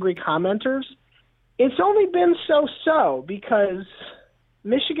angry commenters, it's only been so because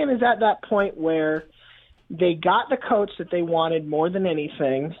Michigan is at that point where they got the coach that they wanted more than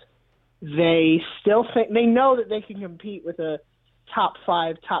anything. They still think they know that they can compete with a top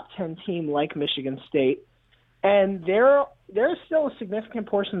 5, top 10 team like Michigan State, and there's still a significant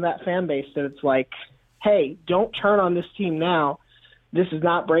portion of that fan base that it's like, hey, don't turn on this team now. This is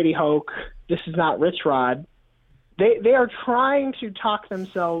not Brady Hoke. This is not Rich Rod. They are trying to talk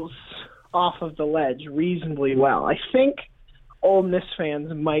themselves off of the ledge reasonably well. I think Ole Miss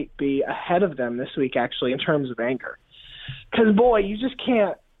fans might be ahead of them this week, actually, in terms of anger. Because, boy, you just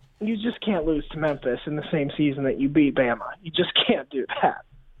can't lose to Memphis in the same season that you beat Bama. You just can't do that.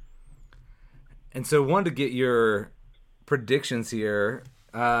 And so, wanted to get your predictions here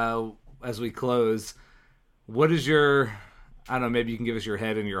as we close. What is your, I don't know, maybe you can give us your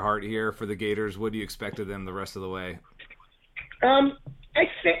head and your heart here for the Gators. What do you expect of them the rest of the way?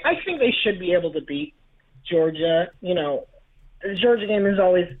 I think they should be able to beat Georgia. The Georgia game is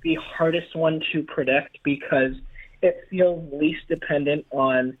always the hardest one to predict because it feels least dependent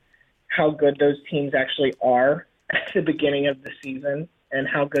on how good those teams actually are at the beginning of the season and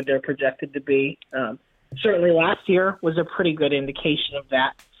how good they're projected to be. Certainly last year was a pretty good indication of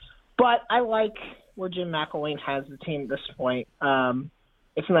that. But I like where Jim McElwain has the team at this point.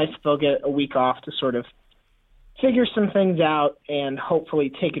 It's nice if they'll get a week off to sort of figure some things out and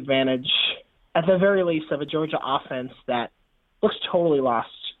hopefully take advantage, at the very least, of a Georgia offense that looks totally lost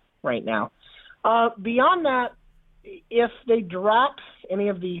right now. Beyond that, if they drop any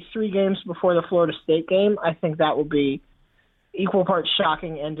of the 3 games before the Florida State game, I think that will be equal parts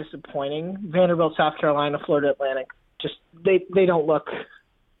shocking and disappointing. Vanderbilt, South Carolina, Florida Atlantic, just they don't look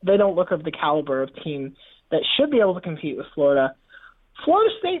of the caliber of team that should be able to compete with Florida.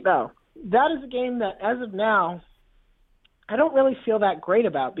 Florida State, though, that is a game that, as of now, I don't really feel that great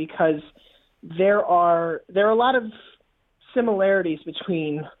about because there are a lot of similarities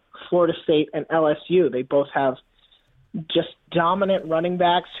between Florida State and LSU. They both have just dominant running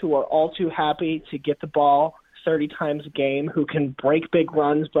backs who are all too happy to get the ball 30 times a game, who can break big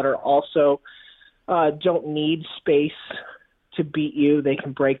runs but are also don't need space to beat you. They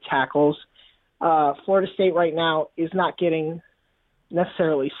can break tackles. Florida State right now is not getting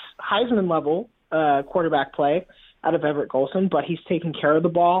necessarily Heisman-level quarterback play out of Everett Golson, but he's taking care of the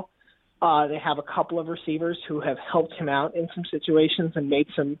ball. They have a couple of receivers who have helped him out in some situations and made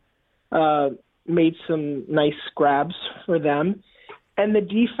some nice grabs for them. And the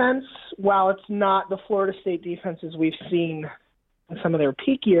defense, while it's not the Florida State defenses we've seen in some of their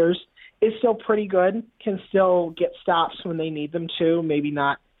peak years, is still pretty good, can still get stops when they need them to, maybe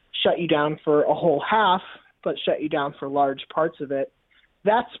not shut you down for a whole half, but shut you down for large parts of it.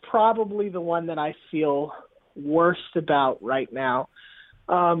 That's probably the one that I feel worst about right now.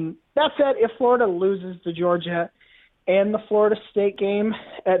 That said, if Florida loses the Georgia and the Florida State game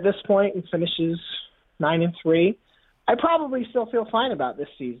at this point and finishes 9-3, I probably still feel fine about this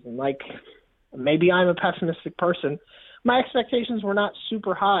season. Like, maybe I'm a pessimistic person. My expectations were not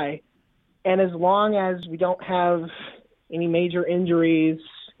super high, and as long as we don't have any major injuries,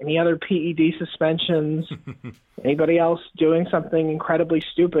 any other PED suspensions, anybody else doing something incredibly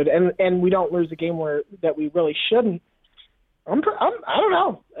stupid, and we don't lose a game that we really shouldn't, I don't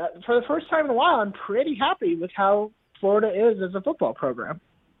know. For the first time in a while, I'm pretty happy with how Florida is as a football program.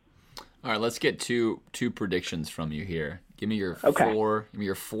 All right, let's get two predictions from you here. Give me your four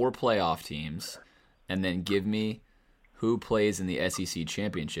playoff teams, and then give me who plays in the SEC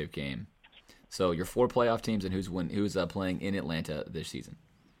championship game. So your 4 playoff teams and who's playing in Atlanta this season.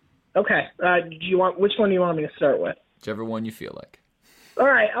 Okay. Which one do you want me to start with? Whichever one you feel like. All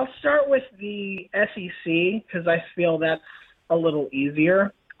right, I'll start with the SEC because I feel that's a little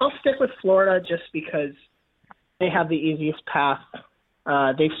easier. I'll stick with Florida just because they have the easiest path.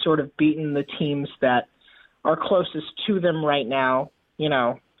 They've sort of beaten the teams that are closest to them right now. You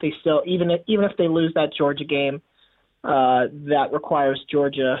know, they still, even if they lose that Georgia game, that requires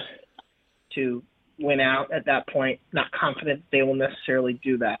Georgia to win out at that point. Not confident they will necessarily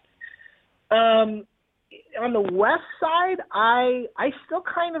do that. On the West side, I still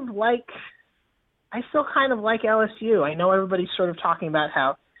kind of like LSU. I know everybody's sort of talking about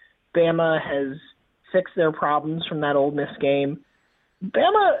how Bama has fixed their problems from that Ole Miss game.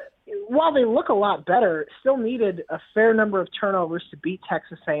 Bama, while they look a lot better, still needed a fair number of turnovers to beat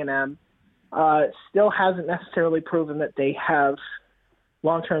Texas A&M. Still hasn't necessarily proven that they have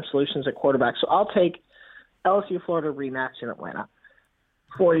long-term solutions at quarterback. So I'll take LSU-Florida rematch in Atlanta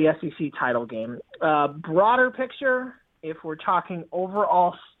for the SEC title game. Broader picture, if we're talking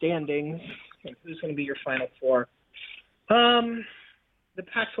overall standings, and who's going to be your Final Four? The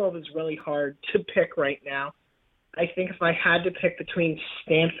Pac-12 is really hard to pick right now. I think if I had to pick between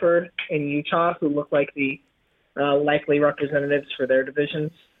Stanford and Utah, who look like the likely representatives for their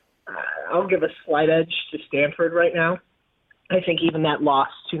divisions, I'll give a slight edge to Stanford right now. I think even that loss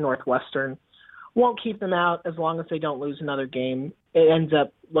to Northwestern won't keep them out as long as they don't lose another game. It ends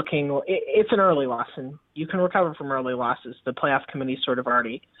up looking – it's an early loss, and you can recover from early losses. The playoff committee sort of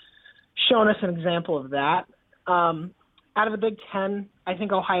already shown us an example of that. Out of the Big Ten, I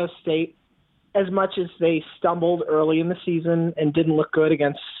think Ohio State, as much as they stumbled early in the season and didn't look good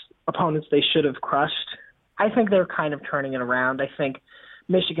against opponents they should have crushed, I think they're kind of turning it around. I think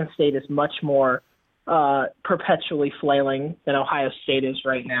Michigan State is much more perpetually flailing than Ohio State is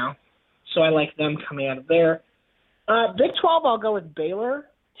right now. So I like them coming out of there. Big 12, I'll go with Baylor.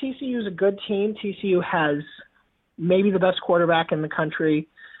 TCU is a good team. TCU has maybe the best quarterback in the country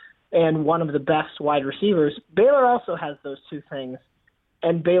and one of the best wide receivers. Baylor also has those two things,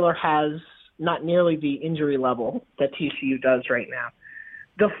 and Baylor has not nearly the injury level that TCU does right now.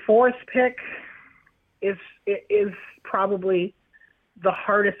 The fourth pick is probably the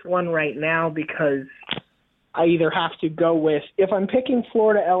hardest one right now because I either have to go with, if I'm picking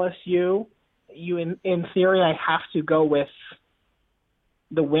Florida LSU, in theory I have to go with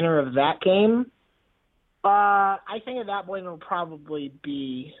the winner of that game. I think at that point it'll probably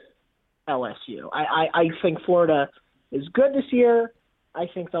be LSU. I think Florida is good this year. I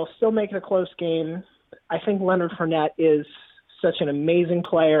think they'll still make it a close game. I think Leonard Fournette is such an amazing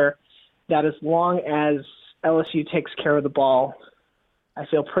player that as long as LSU takes care of the ball, I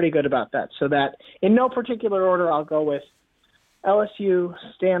feel pretty good about that. So that in no particular order, I'll go with LSU,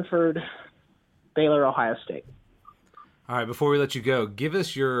 Stanford, Baylor, Ohio State. All right, before we let you go, give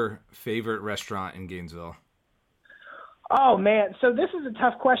us your favorite restaurant in Gainesville. Oh, man. So this is a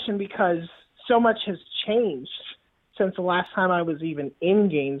tough question because so much has changed since the last time I was even in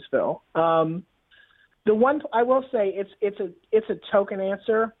Gainesville. The one I will say, it's a token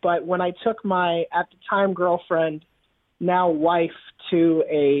answer, but when I took my, at the time, girlfriend, now wife, to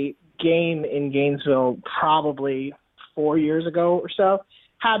a game in Gainesville probably 4 years ago or so,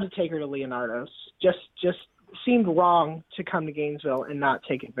 had to take her to Leonardo's. Just seemed wrong to come to Gainesville and not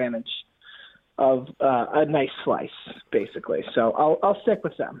take advantage of a nice slice, basically. So I'll stick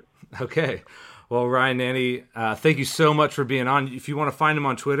with them. Okay. Well, Ryan Nanni, thank you so much for being on. If you want to find him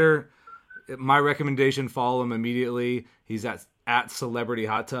on Twitter, my recommendation, follow him immediately. He's at Celebrity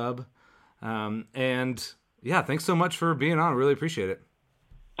Hot Tub. And yeah, thanks so much for being on. I really appreciate it.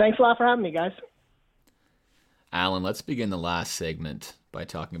 Thanks a lot for having me, guys. Alan, let's begin the last segment by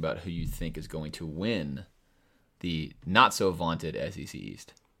talking about who you think is going to win the not-so-vaunted SEC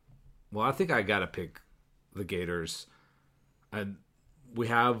East. Well, I think I got to pick the Gators. We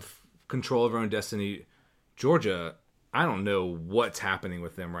have control of our own destiny. Georgia, I don't know what's happening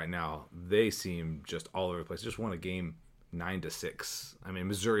with them right now. They seem just all over the place. Just won a game 9-6. I mean,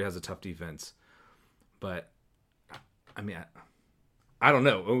 Missouri has a tough defense. But, I mean, I don't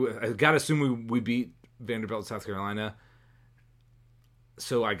know. I got to assume we beat Vanderbilt, South Carolina.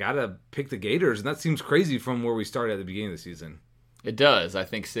 So I got to pick the Gators, and that seems crazy from where we started at the beginning of the season. It does. I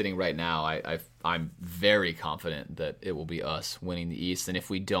think sitting right now, I'm very confident that it will be us winning the East. And if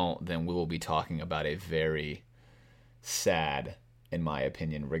we don't, then we will be talking about a very sad, in my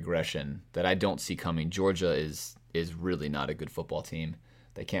opinion, regression that I don't see coming. Georgia is really not a good football team.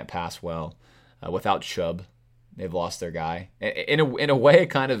 They can't pass well. Without Chubb, they've lost their guy. In a way,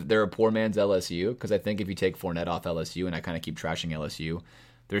 kind of they're a poor man's LSU, because I think if you take Fournette off LSU, and I kind of keep trashing LSU,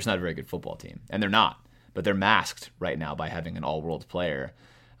 they're just not a very good football team. And they're not. But they're masked right now by having an all-world player.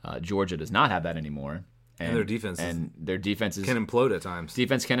 Georgia does not have that anymore. And their defense can implode at times.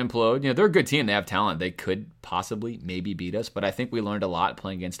 Defense can implode. They're a good team. They have talent. They could possibly maybe beat us. But I think we learned a lot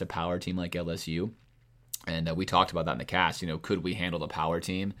playing against a power team like LSU. And we talked about that in the cast. Could we handle the power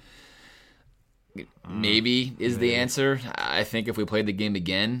team? Maybe is the answer. I think if we played the game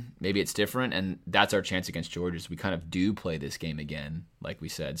again, maybe it's different, and that's our chance against Georgia. We kind of do play this game again, like we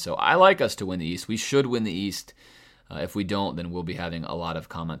said. So I like us to win the East. We should win the East. If we don't, then we'll be having a lot of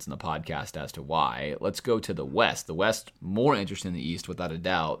comments in the podcast as to why. Let's go to the West. The West, more interested in the East, without a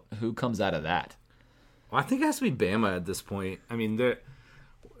doubt. Who comes out of that? Well, I think it has to be Bama at this point. I mean,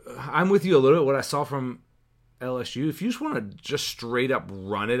 I'm with you a little bit. What I saw from LSU, if you just want to just straight up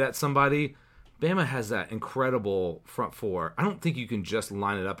run it at somebody, Bama has that incredible front four. I don't think you can just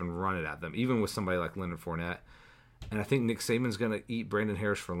line it up and run it at them, even with somebody like Leonard Fournette. And I think Nick Saban's going to eat Brandon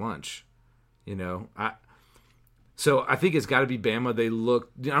Harris for lunch. So I think it's got to be Bama.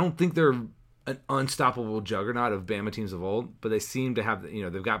 I don't think they're an unstoppable juggernaut of Bama teams of old, but they seem to have,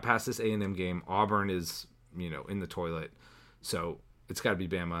 they've got past this A&M game. Auburn is, in the toilet. So it's got to be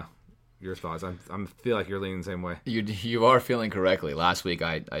Bama. Your thoughts? I feel like you're leaning the same way. You are feeling correctly. Last week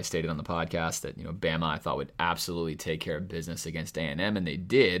I stated on the podcast that Bama I thought would absolutely take care of business against A&M, and they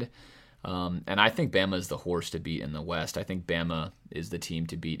did. And I think Bama is the horse to beat in the West. I think Bama is the team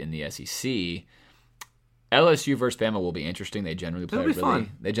to beat in the SEC. LSU versus Bama will be interesting. They generally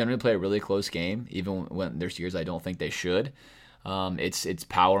play a really close game, even when there's years I don't think they should. It's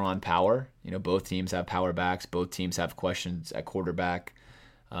power on power. Both teams have power backs. Both teams have questions at quarterback.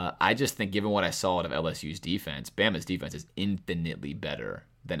 I just think, given what I saw out of LSU's defense, Bama's defense is infinitely better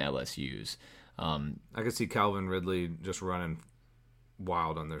than LSU's. I could see Calvin Ridley just running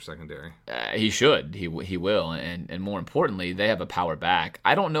wild on their secondary. He should. He will. And more importantly, they have a power back.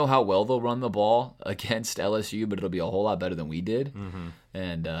 I don't know how well they'll run the ball against LSU, but it'll be a whole lot better than we did. Mm-hmm.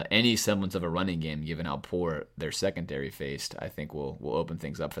 And any semblance of a running game, given how poor their secondary faced, I think will open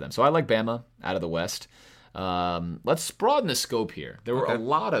things up for them. So I like Bama out of the West. Let's broaden the scope here. There were a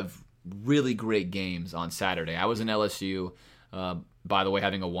lot of really great games on Saturday. I was in LSU, by the way,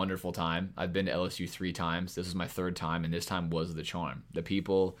 having a wonderful time. I've been to LSU 3 times. This was my 3rd time, and this time was the charm. The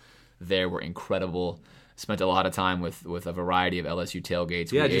people there were incredible. Spent a lot of time with a variety of LSU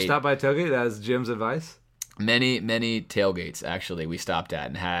tailgates. Yeah, did you stop by a tailgate as Jim's advice? Many tailgates, actually, we stopped at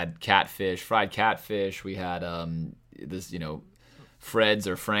and had catfish, fried catfish. We had this, Fred's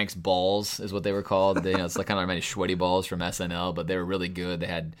or Frank's balls is what they were called. It's like kind of many sweaty balls from SNL, but they were really good. They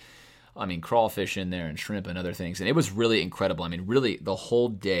had, crawfish in there and shrimp and other things. And it was really incredible. Really, the whole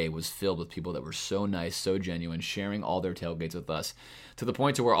day was filled with people that were so nice, so genuine, sharing all their tailgates with us, to the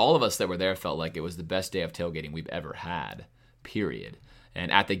point to where all of us that were there felt like it was the best day of tailgating we've ever had, period.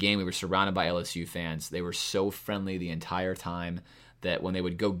 And at the game, we were surrounded by LSU fans. They were so friendly the entire time that when they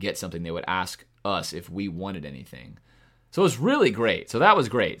would go get something, they would ask us if we wanted anything. So it was really great. So that was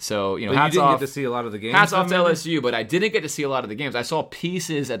great. So, but hats you didn't get to see a lot of the games. Hats off to LSU, but I didn't get to see a lot of the games. I saw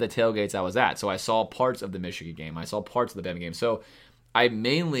pieces at the tailgates I was at. So I saw parts of the Michigan game. I saw parts of the Bama game. So I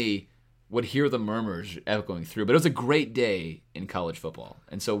mainly would hear the murmurs echoing through. But it was a great day in college football.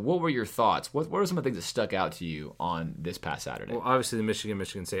 And so what were your thoughts? What were some of the things that stuck out to you on this past Saturday? Well, obviously the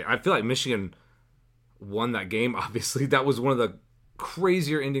Michigan State. I feel like Michigan won that game, obviously. That was one of the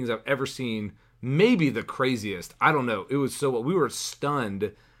crazier endings I've ever seen. Maybe the craziest. I don't know. It was we were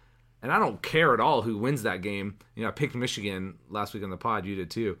stunned, and I don't care at all who wins that game. I picked Michigan last week on the pod. You did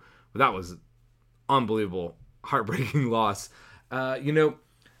too. But that was unbelievable, heartbreaking loss.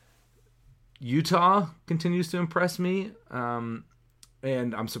 Utah continues to impress me, and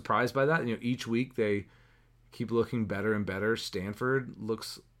I'm surprised by that. Each week they keep looking better and better. Stanford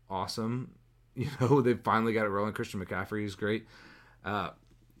looks awesome. They finally got it rolling. Christian McCaffrey is great. And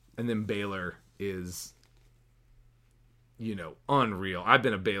then Baylor is, unreal. I've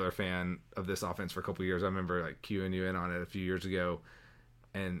been a Baylor fan of this offense for a couple of years. I remember queuing you in on it a few years ago,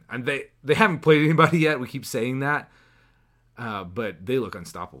 and they haven't played anybody yet. We keep saying that, but they look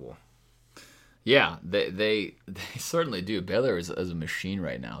unstoppable. Yeah, they certainly do. Baylor is a machine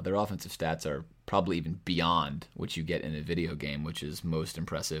right now. Their offensive stats are probably even beyond what you get in a video game, which is most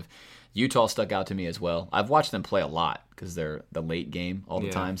impressive. Utah stuck out to me as well. I've watched them play a lot because they're the late game all the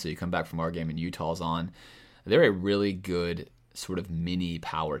time. So you come back from our game and Utah's on. They're a really good sort of mini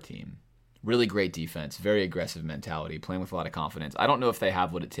power team. Really great defense, very aggressive mentality, playing with a lot of confidence. I don't know if they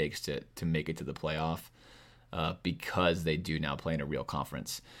have what it takes to make it to the playoff because they do now play in a real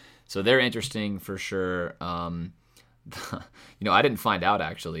conference. So they're interesting for sure. I didn't find out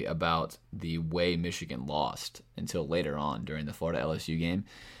actually about the way Michigan lost until later on during the Florida LSU game.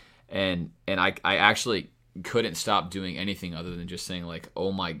 And I actually couldn't stop doing anything other than just saying like,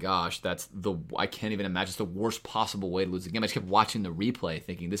 oh my gosh, I can't even imagine. It's the worst possible way to lose the game. I just kept watching the replay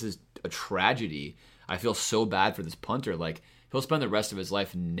thinking this is a tragedy. I feel so bad for this punter. Like he'll spend the rest of his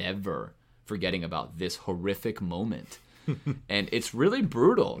life never forgetting about this horrific moment. And it's really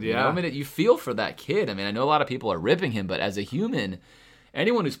brutal. You know? I mean, you feel for that kid. I mean, I know a lot of people are ripping him, but as a human,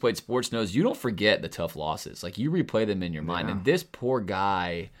 anyone who's played sports knows you don't forget the tough losses. Like you replay them in your mind. And this poor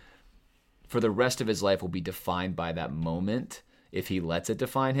guy, for the rest of his life, will be defined by that moment if he lets it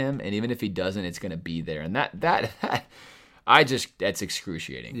define him. And even if he doesn't, it's going to be there. And that's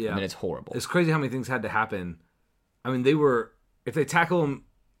excruciating. Yeah. I mean, it's horrible. It's crazy how many things had to happen. I mean, if they tackle him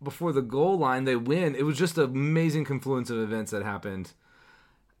before the goal line, they win. It was just an amazing confluence of events that happened.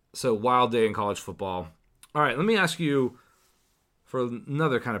 So, wild day in college football. All right, let me ask you for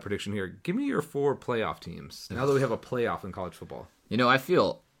another kind of prediction here. Give me your 4 playoff teams now that we have a playoff in college football. I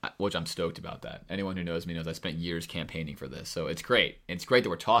feel, which I'm stoked about that. Anyone who knows me knows I spent years campaigning for this. So, it's great. It's great that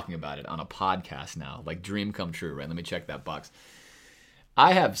we're talking about it on a podcast now. Like, dream come true, right? Let me check that box.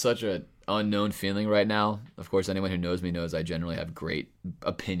 I have such an unknown feeling right now. Of course, anyone who knows me knows I generally have great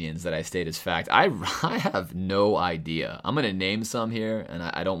opinions that I state as fact. I have no idea. I'm going to name some here, and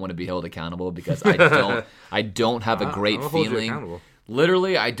I don't want to be held accountable because I don't have a great feeling.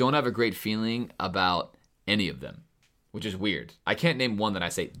 Literally, I don't have a great feeling about any of them, which is weird. I can't name one that I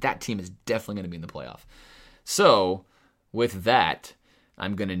say, that team is definitely going to be in the playoff. So, with that,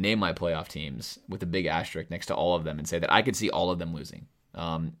 I'm going to name my playoff teams with a big asterisk next to all of them and say that I could see all of them losing.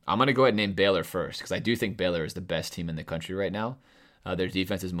 I'm going to go ahead and name Baylor first because I do think Baylor is the best team in the country right now. Their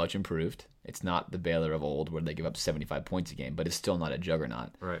defense is much improved. It's not the Baylor of old where they give up 75 points a game, but it's still not a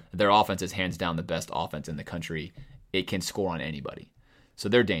juggernaut. Right. Their offense is hands down the best offense in the country. It can score on anybody. So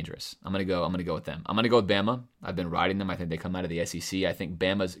they're dangerous. I'm going to go with them. I'm going to go with Bama. I've been riding them. I think they come out of the SEC. I think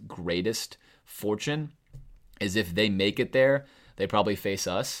Bama's greatest fortune is if they make it there, they probably face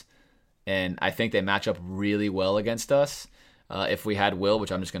us. And I think they match up really well against us. If we had Will, which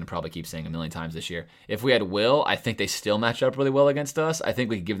I'm just going to probably keep saying a million times this year, if we had Will, I think they still match up really well against us. I think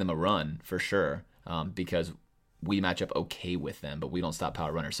we could give them a run for sure because we match up okay with them, but we don't stop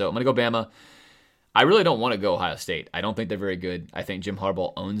power runners. So I'm going to go Bama. I really don't want to go Ohio State. I don't think they're very good. I think Jim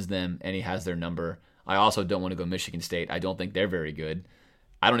Harbaugh owns them, and he has their number. I also don't want to go Michigan State. I don't think they're very good.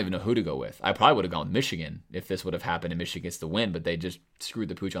 I don't even know who to go with. I probably would have gone with Michigan if this would have happened and Michigan gets the win, but they just screwed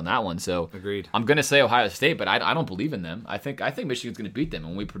the pooch on that one. So agreed. I'm going to say Ohio State, but I don't believe in them. I think Michigan's going to beat them.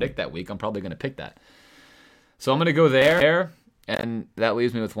 When we predict that week, I'm probably going to pick that. So I'm going to go there, and that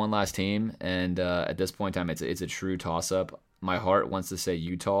leaves me with one last team. And at this point in time, it's a true toss-up. My heart wants to say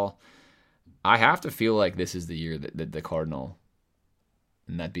Utah. I have to feel like this is the year that the Cardinal,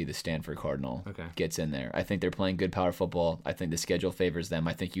 and that'd be the Stanford Cardinal, gets in there. I think they're playing good power football. I think the schedule favors them.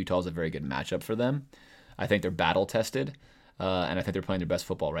 I think Utah's a very good matchup for them. I think they're battle-tested, and I think they're playing their best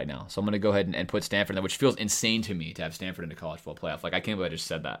football right now. So I'm going to go ahead and put Stanford in there, which feels insane to me to have Stanford in the college football playoff. Like, I can't believe I just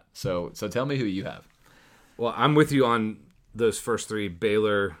said that. So tell me who you have. Well, I'm with you on those first 3.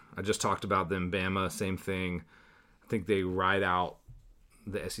 Baylor, I just talked about them. Bama, same thing. I think they ride out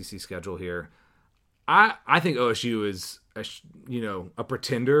the SEC schedule here. I think OSU is a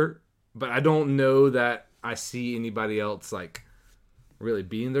pretender, but I don't know that I see anybody else like really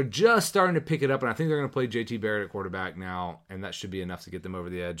beating. They're just starting to pick it up, and I think they're going to play JT Barrett at quarterback now, and that should be enough to get them over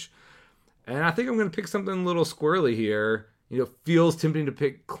the edge. And I think I'm going to pick something a little squirrely here. Feels tempting to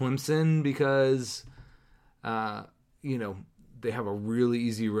pick Clemson because they have a really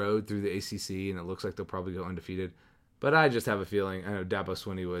easy road through the ACC, and it looks like they'll probably go undefeated. But I just have a feeling, I know Dabo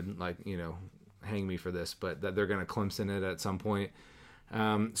Swinney would hang me for this, but that they're going to Clemson it at some point. So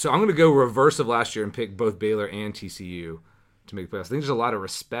I'm going to go reverse of last year and pick both Baylor and TCU to make playoffs. I think there's a lot of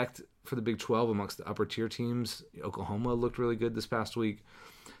respect for the Big 12 amongst the upper tier teams. Oklahoma looked really good this past week.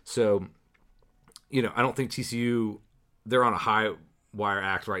 So, I don't think TCU, they're on a high wire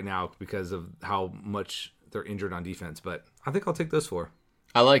act right now because of how much they're injured on defense. But I think I'll take those 4.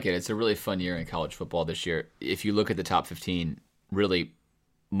 I like it. It's a really fun year in college football this year. If you look at the top 15, really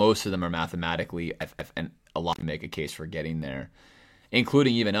most of them are mathematically, and a lot to make a case for getting there,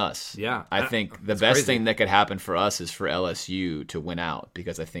 including even us. Yeah. I think the best thing that could happen for us is for LSU to win out,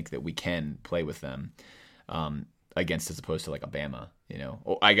 because I think that we can play with them against, as opposed to like Alabama, you know.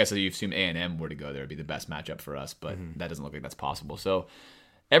 Or I guess if you assume A&M were to go there, it'd be the best matchup for us, but that doesn't look like that's possible. So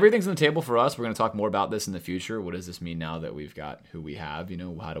everything's on the table for us. We're going to talk more about this in the future. What does this mean now that we've got who we have? You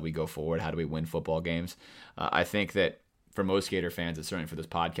know, how do we go forward? How do we win football games? I think that for most Gator fans, and certainly for this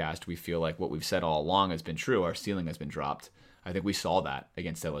podcast, we feel like what we've said all along has been true. Our ceiling has been dropped. I think we saw that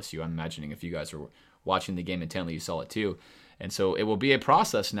against LSU. I'm imagining if you guys were watching the game intently, you saw it too. And so it will be a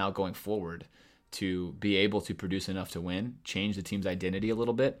process now going forward to be able to produce enough to win, change the team's identity a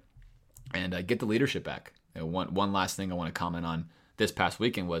little bit, and get the leadership back. You know, one last thing I want to comment on this past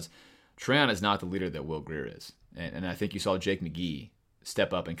weekend was Treon is not the leader that Will Grier is. And I think you saw Jake McGee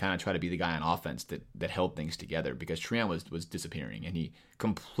step up and kind of try to be the guy on offense that held things together, because Treon was disappearing, and he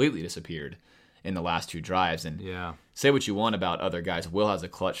completely disappeared in the last 2 drives. And say what you want about other guys, Will has a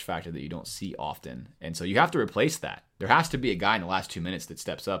clutch factor that you don't see often. And so you have to replace that. There has to be a guy in the last 2 minutes that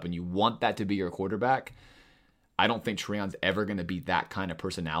steps up, and you want that to be your quarterback. I don't think Treon's ever going to be that kind of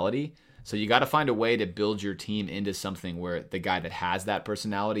personality. So you got to find a way to build your team into something where the guy that has that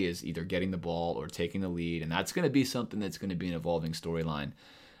personality is either getting the ball or taking the lead. And that's going to be something that's going to be an evolving storyline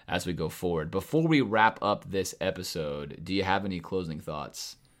as we go forward. Before we wrap up this episode, do you have any closing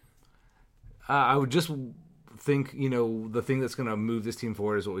thoughts? I would just think, you know, the thing that's going to move this team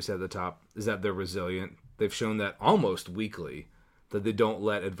forward is what we said at the top, is that they're resilient. They've shown that almost weekly, that they don't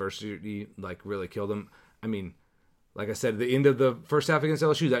let adversity like really kill them. I mean, like I said, at the end of the first half against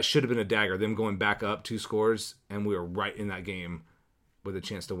LSU, that should have been a dagger, them going back up 2 scores, and we were right in that game with a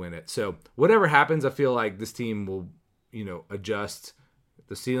chance to win it. So whatever happens, I feel like this team will, you know, adjust.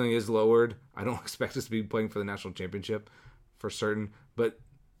 The ceiling is lowered. I don't expect us to be playing for the national championship for certain, but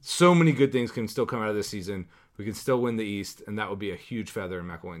so many good things can still come out of this season. We can still win the East, and that would be a huge feather in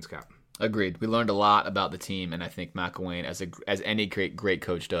McElwain's cap. Agreed. We learned a lot about the team, and I think McElwain, as any great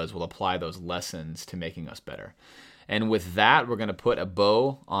coach does, will apply those lessons to making us better. And with that, we're going to put a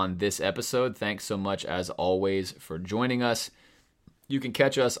bow on this episode. Thanks so much, as always, for joining us. You can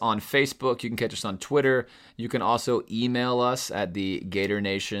catch us on Facebook. You can catch us on Twitter. You can also email us at the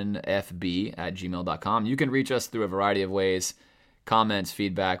GatorNationFB@gmail.com. You can reach us through a variety of ways. Comments,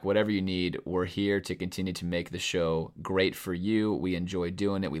 feedback, whatever you need. We're here to continue to make the show great for you. We enjoy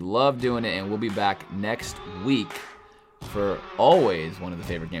doing it. We love doing it. And we'll be back next week for always one of the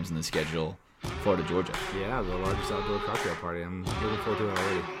favorite games on the schedule, Florida, Georgia. Yeah, the largest outdoor cocktail party. I'm looking forward to it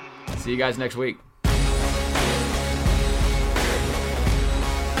already. See you guys next week.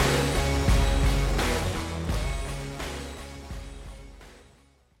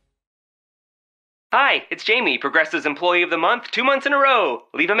 Hi, it's Jamie, Progressive's Employee of the Month, 2 months in a row.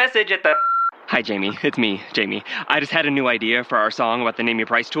 Leave a message at the... Hi, Jamie. It's me, Jamie. I just had a new idea for our song about the Name Your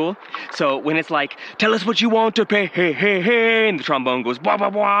Price tool. So when it's like, tell us what you want to pay, hey, hey, hey, and the trombone goes, blah, blah,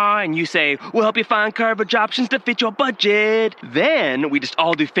 blah, and you say, we'll help you find coverage options to fit your budget. Then we just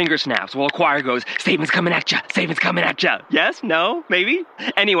all do finger snaps while a choir goes, savings coming at ya, savings coming at ya. Yes? No? Maybe?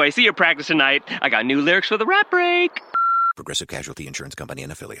 Anyway, see your practice tonight. I got new lyrics for the rap break. Progressive Casualty Insurance Company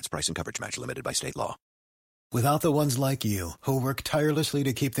and Affiliates. Price and coverage match limited by state law. Without the ones like you, who work tirelessly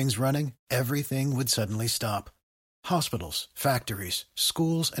to keep things running, everything would suddenly stop. Hospitals, factories,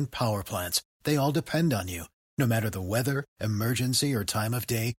 schools, and power plants, they all depend on you. No matter the weather, emergency, or time of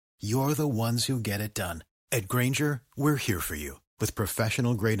day, you're the ones who get it done. At Grainger, we're here for you with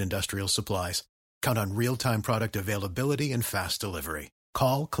professional-grade industrial supplies. Count on real-time product availability and fast delivery.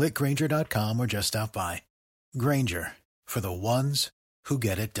 Call, click Grainger.com, or just stop by. Grainger, for the ones who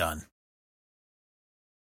get it done.